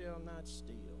 you shall not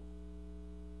steal.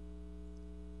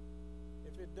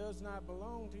 If it does not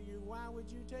belong to you, why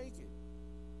would you take it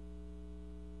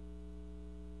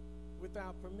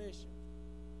without permission?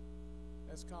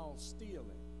 That's called stealing.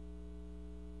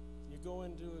 You go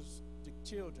into the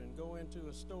children go into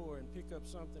a store and pick up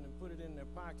something and put it in their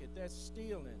pocket. That's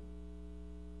stealing.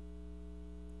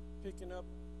 Picking up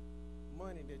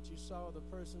money that you saw the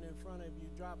person in front of you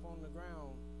drop on the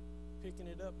ground, picking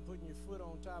it up and putting your foot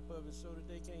on top of it so that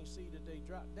they can't see that they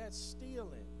dropped. That's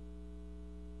stealing.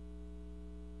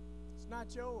 It's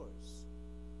not yours.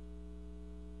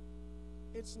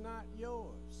 It's not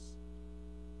yours.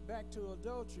 Back to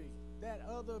adultery. That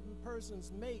other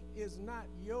person's mate is not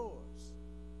yours.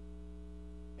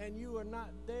 And you are not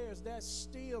theirs. That's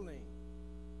stealing.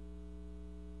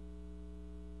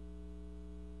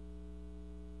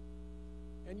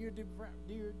 And you're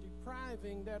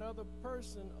depriving that other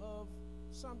person of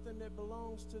something that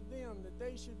belongs to them that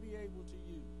they should be able to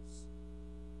use.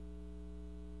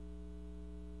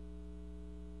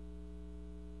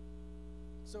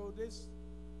 So this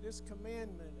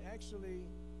commandment actually,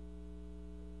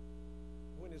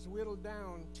 when it's whittled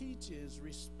down, teaches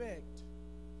respect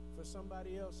for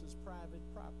somebody else's private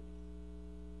property.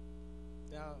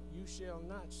 Thou you shall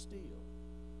not steal.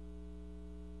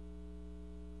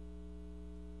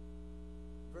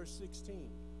 Verse 16.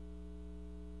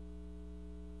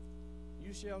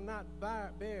 You shall not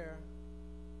bear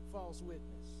false witness.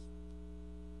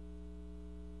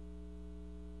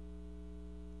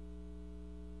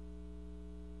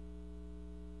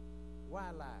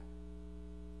 Why lie?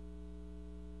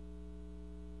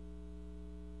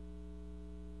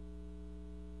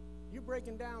 You're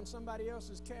breaking down somebody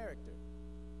else's character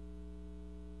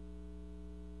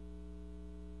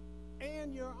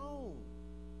and your own.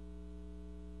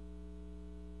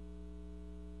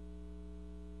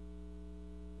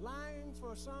 Lying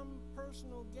for some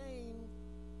personal gain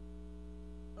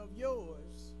of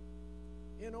yours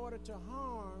in order to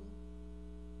harm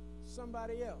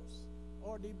somebody else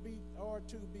or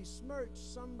to besmirch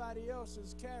somebody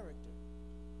else's character.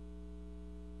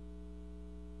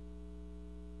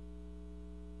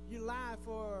 You lie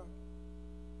for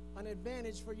an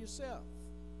advantage for yourself.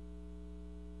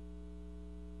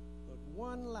 But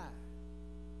one lie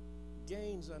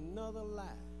gains another lie,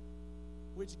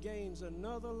 which gains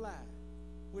another lie,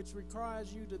 which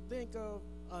requires you to think of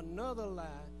another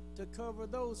lie to cover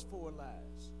those 4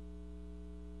 lies.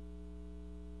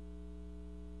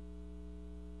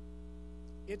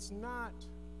 It's not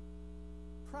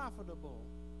profitable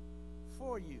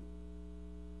for you.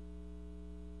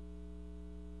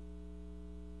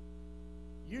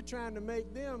 You're trying to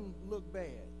make them look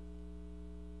bad.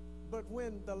 But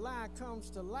when the lie comes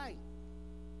to light,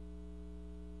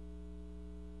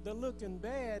 the looking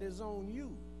bad is on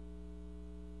you.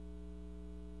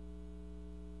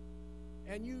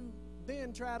 And you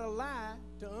then try to lie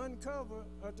to uncover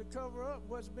or to cover up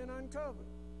what's been uncovered.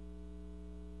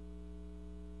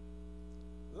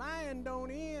 Lying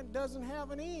doesn't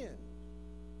have an end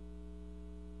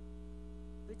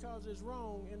because it's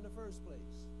wrong in the first place.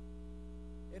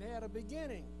 It had a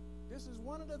beginning. This is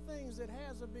one of the things that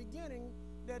has a beginning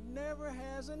that never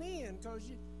has an end, because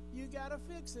you got to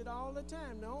fix it all the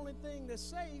time. The only thing that's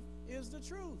safe is the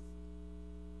truth.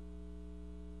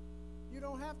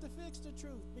 don't have to fix the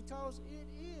truth because it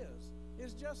is.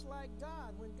 It's just like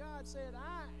God. When God said,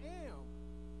 I am,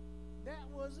 that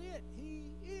was it. He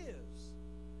is.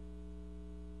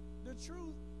 The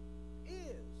truth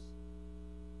is.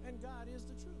 And God is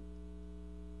the truth.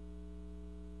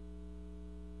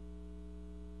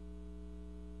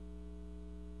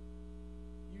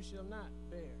 You shall not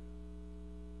bear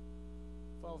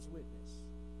false witness.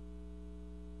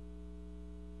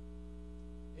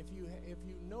 If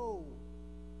you know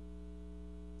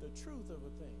the truth of a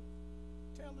thing,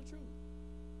 tell the truth.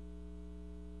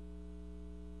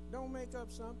 Don't make up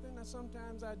something.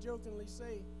 Sometimes I jokingly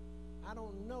say, I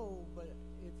don't know, but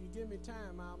if you give me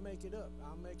time, I'll make it up.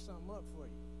 I'll make something up for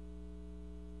you.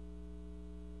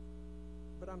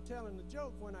 But I'm telling the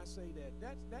joke when I say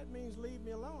that. That means leave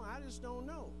me alone. I just don't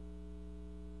know.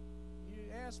 You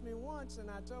asked me once and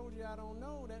I told you I don't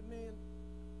know. That meant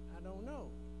I don't know.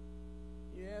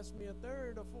 You asked me a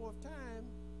third or fourth time,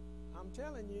 I'm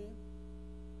telling you,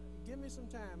 give me some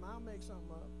time. I'll make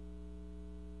something up.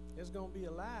 It's going to be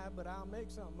a lie, but I'll make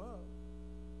something up.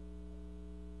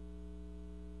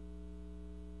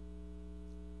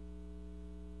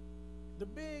 The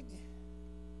big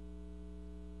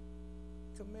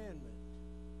commandment,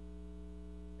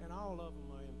 and all of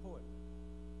them are important,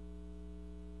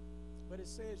 but it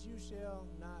says you shall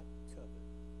not covet.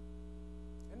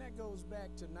 And that goes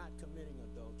back to not committing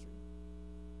adultery.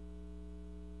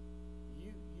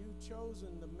 You've chosen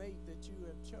the mate that you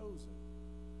have chosen.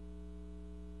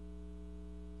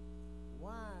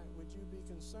 Why would you be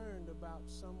concerned about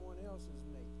someone else's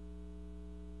mate?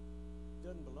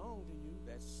 Doesn't belong to you.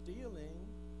 That's stealing.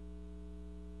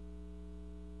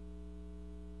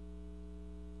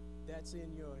 That's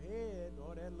in your head.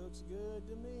 Oh, that looks good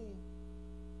to me.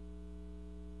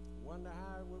 Wonder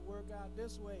how it would work out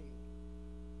this way.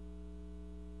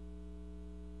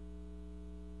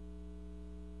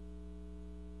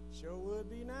 Sure would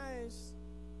be nice.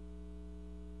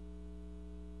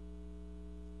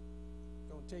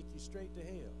 Gonna take you straight to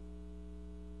hell.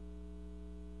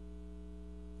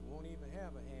 You won't even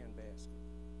have a handbasket.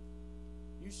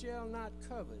 You shall not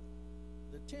covet.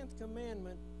 The 10th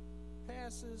commandment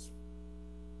passes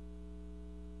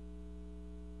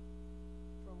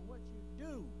from what you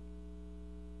do.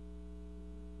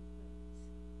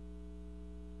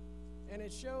 And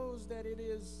it shows that it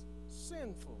is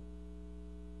sinful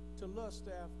to lust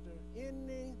after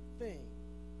anything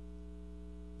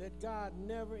that God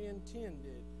never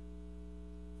intended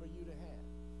for you to have.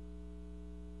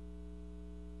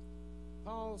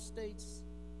 Paul states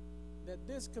that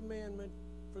this commandment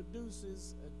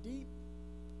produces a deep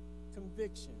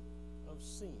conviction of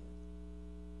sin.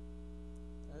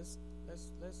 Let's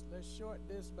short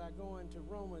this by going to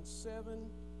Romans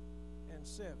 7 and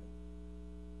 7.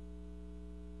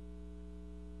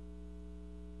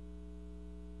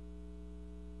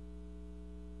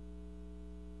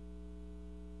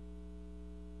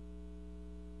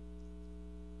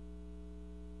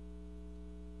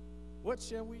 What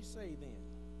shall we say then?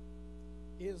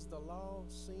 Is the law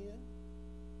sin?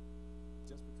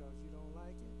 Just because you don't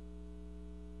like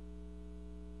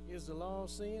it? Is the law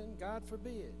sin? God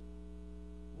forbid.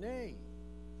 Nay,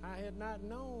 I had not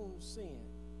known sin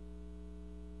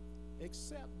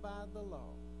except by the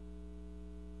law.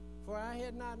 For I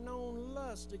had not known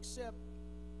lust except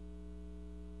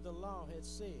the law had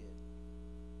said,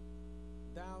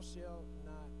 thou shalt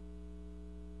not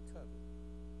covet.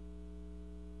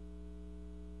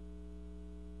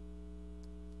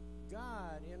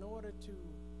 God, in order to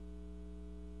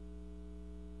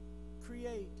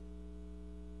create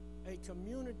a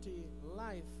community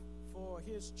life for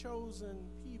his chosen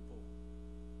people,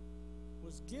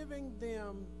 was giving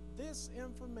them this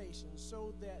information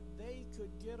so that they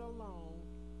could get along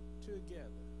together.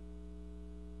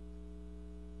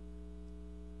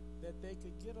 That they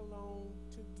could get along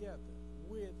together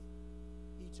with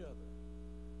each other.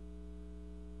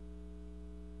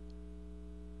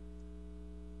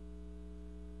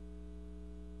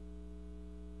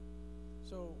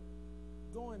 So,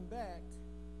 going back,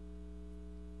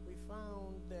 we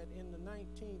found that in the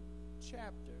 19th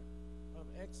chapter of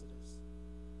Exodus,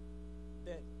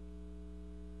 that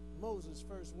Moses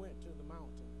first went to the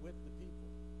mountain with the people,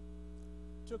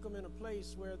 took them in a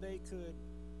place where they could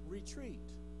retreat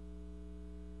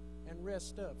and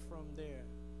rest up from their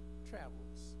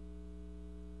travels.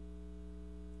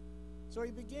 So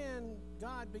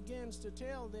God begins to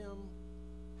tell them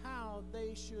how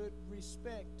they should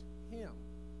respect him,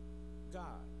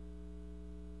 God.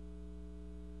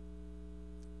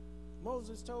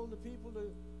 Moses told the people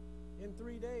in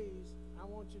 3 days, I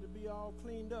want you to be all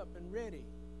cleaned up and ready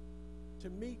to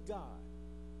meet God.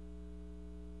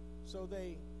 So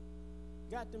they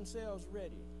got themselves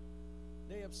ready.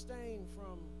 They abstained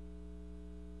from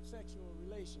sexual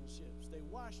relationships. They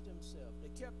washed themselves. They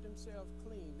kept themselves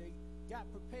clean. They got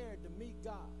prepared to meet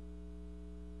God.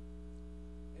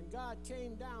 And God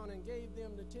came down and gave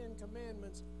them the 10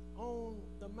 Commandments on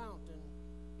the mountain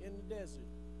in the desert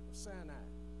of Sinai.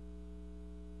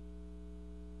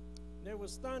 There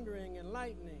was thundering and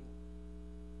lightning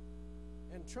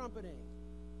and trumpeting,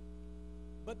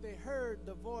 but they heard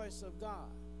the voice of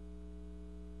God.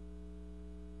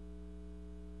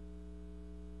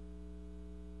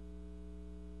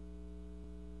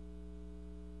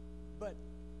 But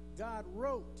God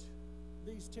wrote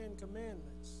these 10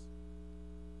 Commandments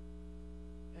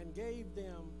and gave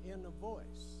them in a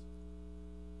voice.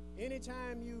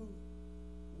 Anytime you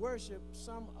worship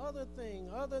some other thing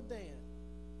other than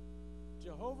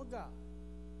Jehovah God,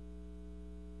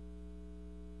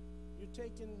 you're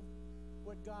taking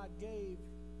what God gave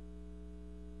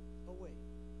away.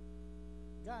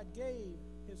 God gave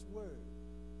his word.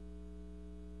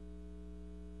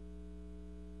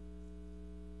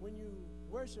 When you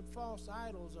worship false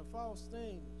idols or false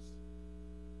things,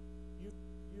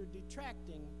 you're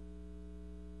detracting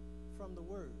from the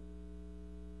word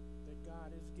that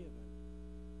God has given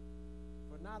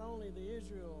for not only the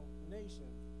Israel nation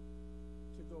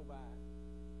to go by,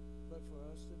 but for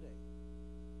us today.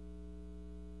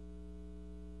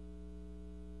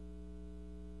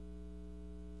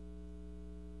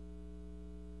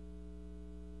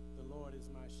 The Lord is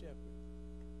my shepherd,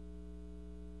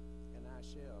 and I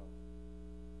shall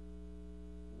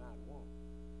not want.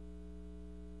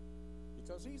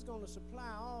 Because he's going to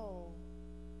supply all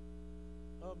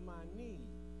of my need.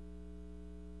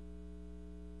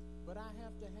 But I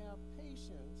have to have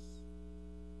patience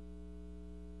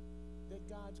that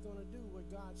God's going to do what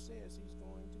God says he's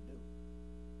going to do.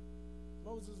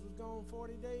 Moses was gone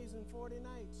 40 days and 40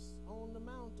 nights on the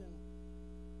mountain.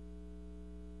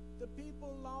 The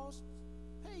people lost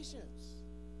patience.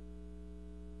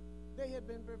 They had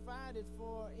been provided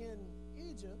for in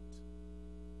Egypt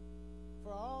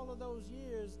for all of those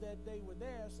years that they were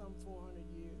there, some 400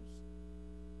 years.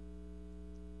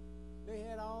 They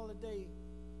had all that they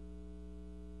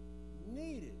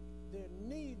needed. Their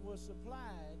need was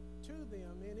supplied to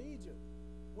them in Egypt.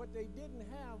 What they didn't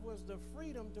have was the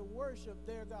freedom to worship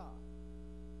their God.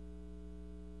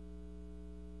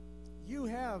 You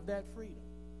have that freedom.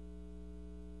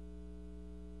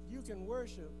 You can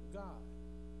worship God.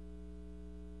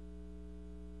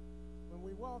 When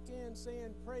we walk in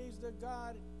saying praise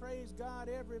God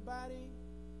everybody,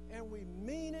 and we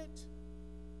mean it,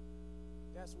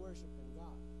 that's worshiping God.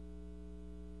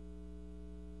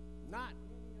 Not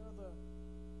any other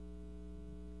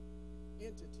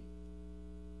entity.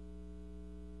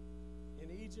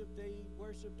 In Egypt, they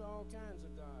worshipped all kinds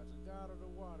of gods. A god of the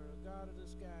water, a god of the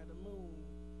sky, the moon,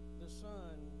 the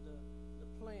sun,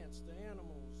 the plants, the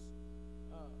animals.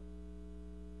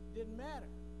 Didn't matter.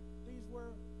 These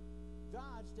were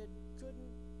gods that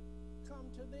couldn't come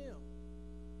to them.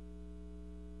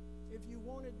 If you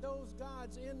wanted those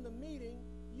gods in the meeting,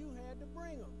 you had to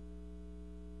bring them.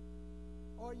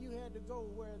 Or you had to go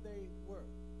where they were.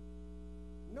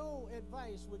 No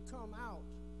advice would come out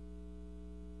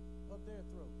of their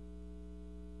throat.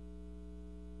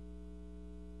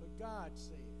 But God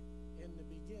said in the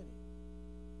beginning,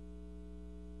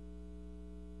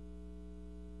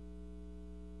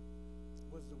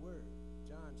 was the Word.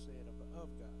 John said of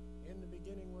God. In the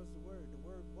beginning was the Word. The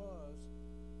Word was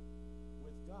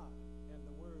with God, and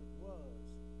the Word was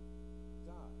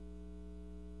God.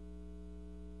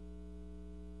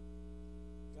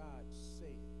 God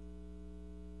said.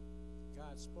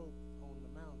 God spoke on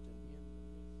the mountain in the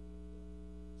midst of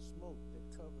the smoke that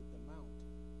covered the mountain.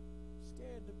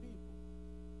 Scared the people.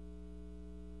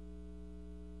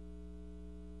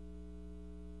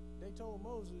 They told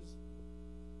Moses,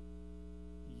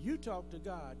 you talk to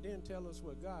God, then tell us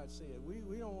what God said.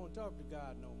 We don't want to talk to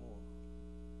God no more.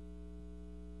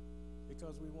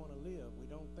 Because we want to live. We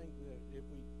don't think that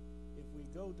if we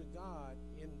go to God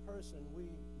in person, we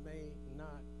may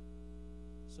not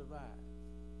survive.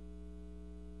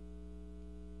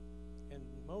 And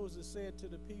Moses said to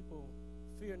the people,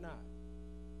 fear not,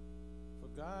 for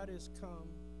God has come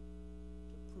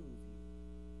to prove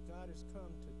you. God has come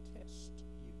to test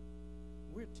you.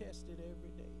 We're tested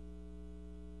every day.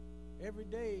 Every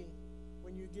day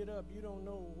when you get up, you don't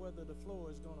know whether the floor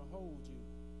is going to hold you,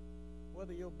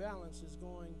 whether your balance is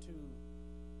going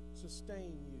to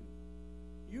sustain you.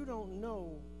 You don't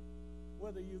know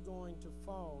whether you're going to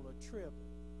fall or trip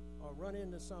or run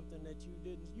into something that you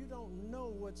didn't. You don't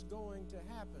know what's going to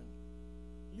happen.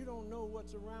 You don't know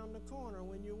what's around the corner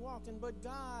when you're walking, but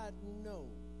God knows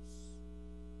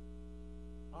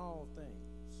all things.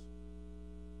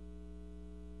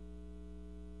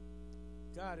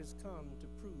 God has come to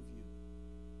prove you,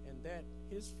 and that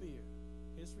his fear,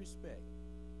 his respect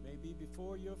may be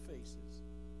before your faces,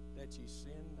 that ye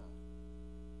sin not.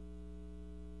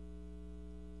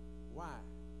 Why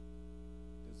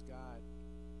does God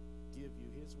give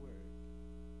you his word?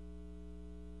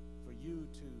 For you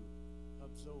to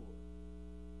absorb.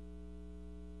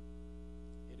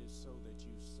 It is so that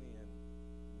you sin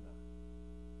not.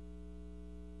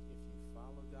 If you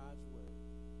follow God's word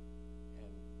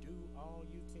and do all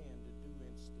you can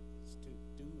to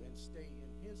do and stay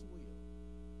in his will,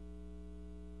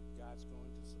 God's going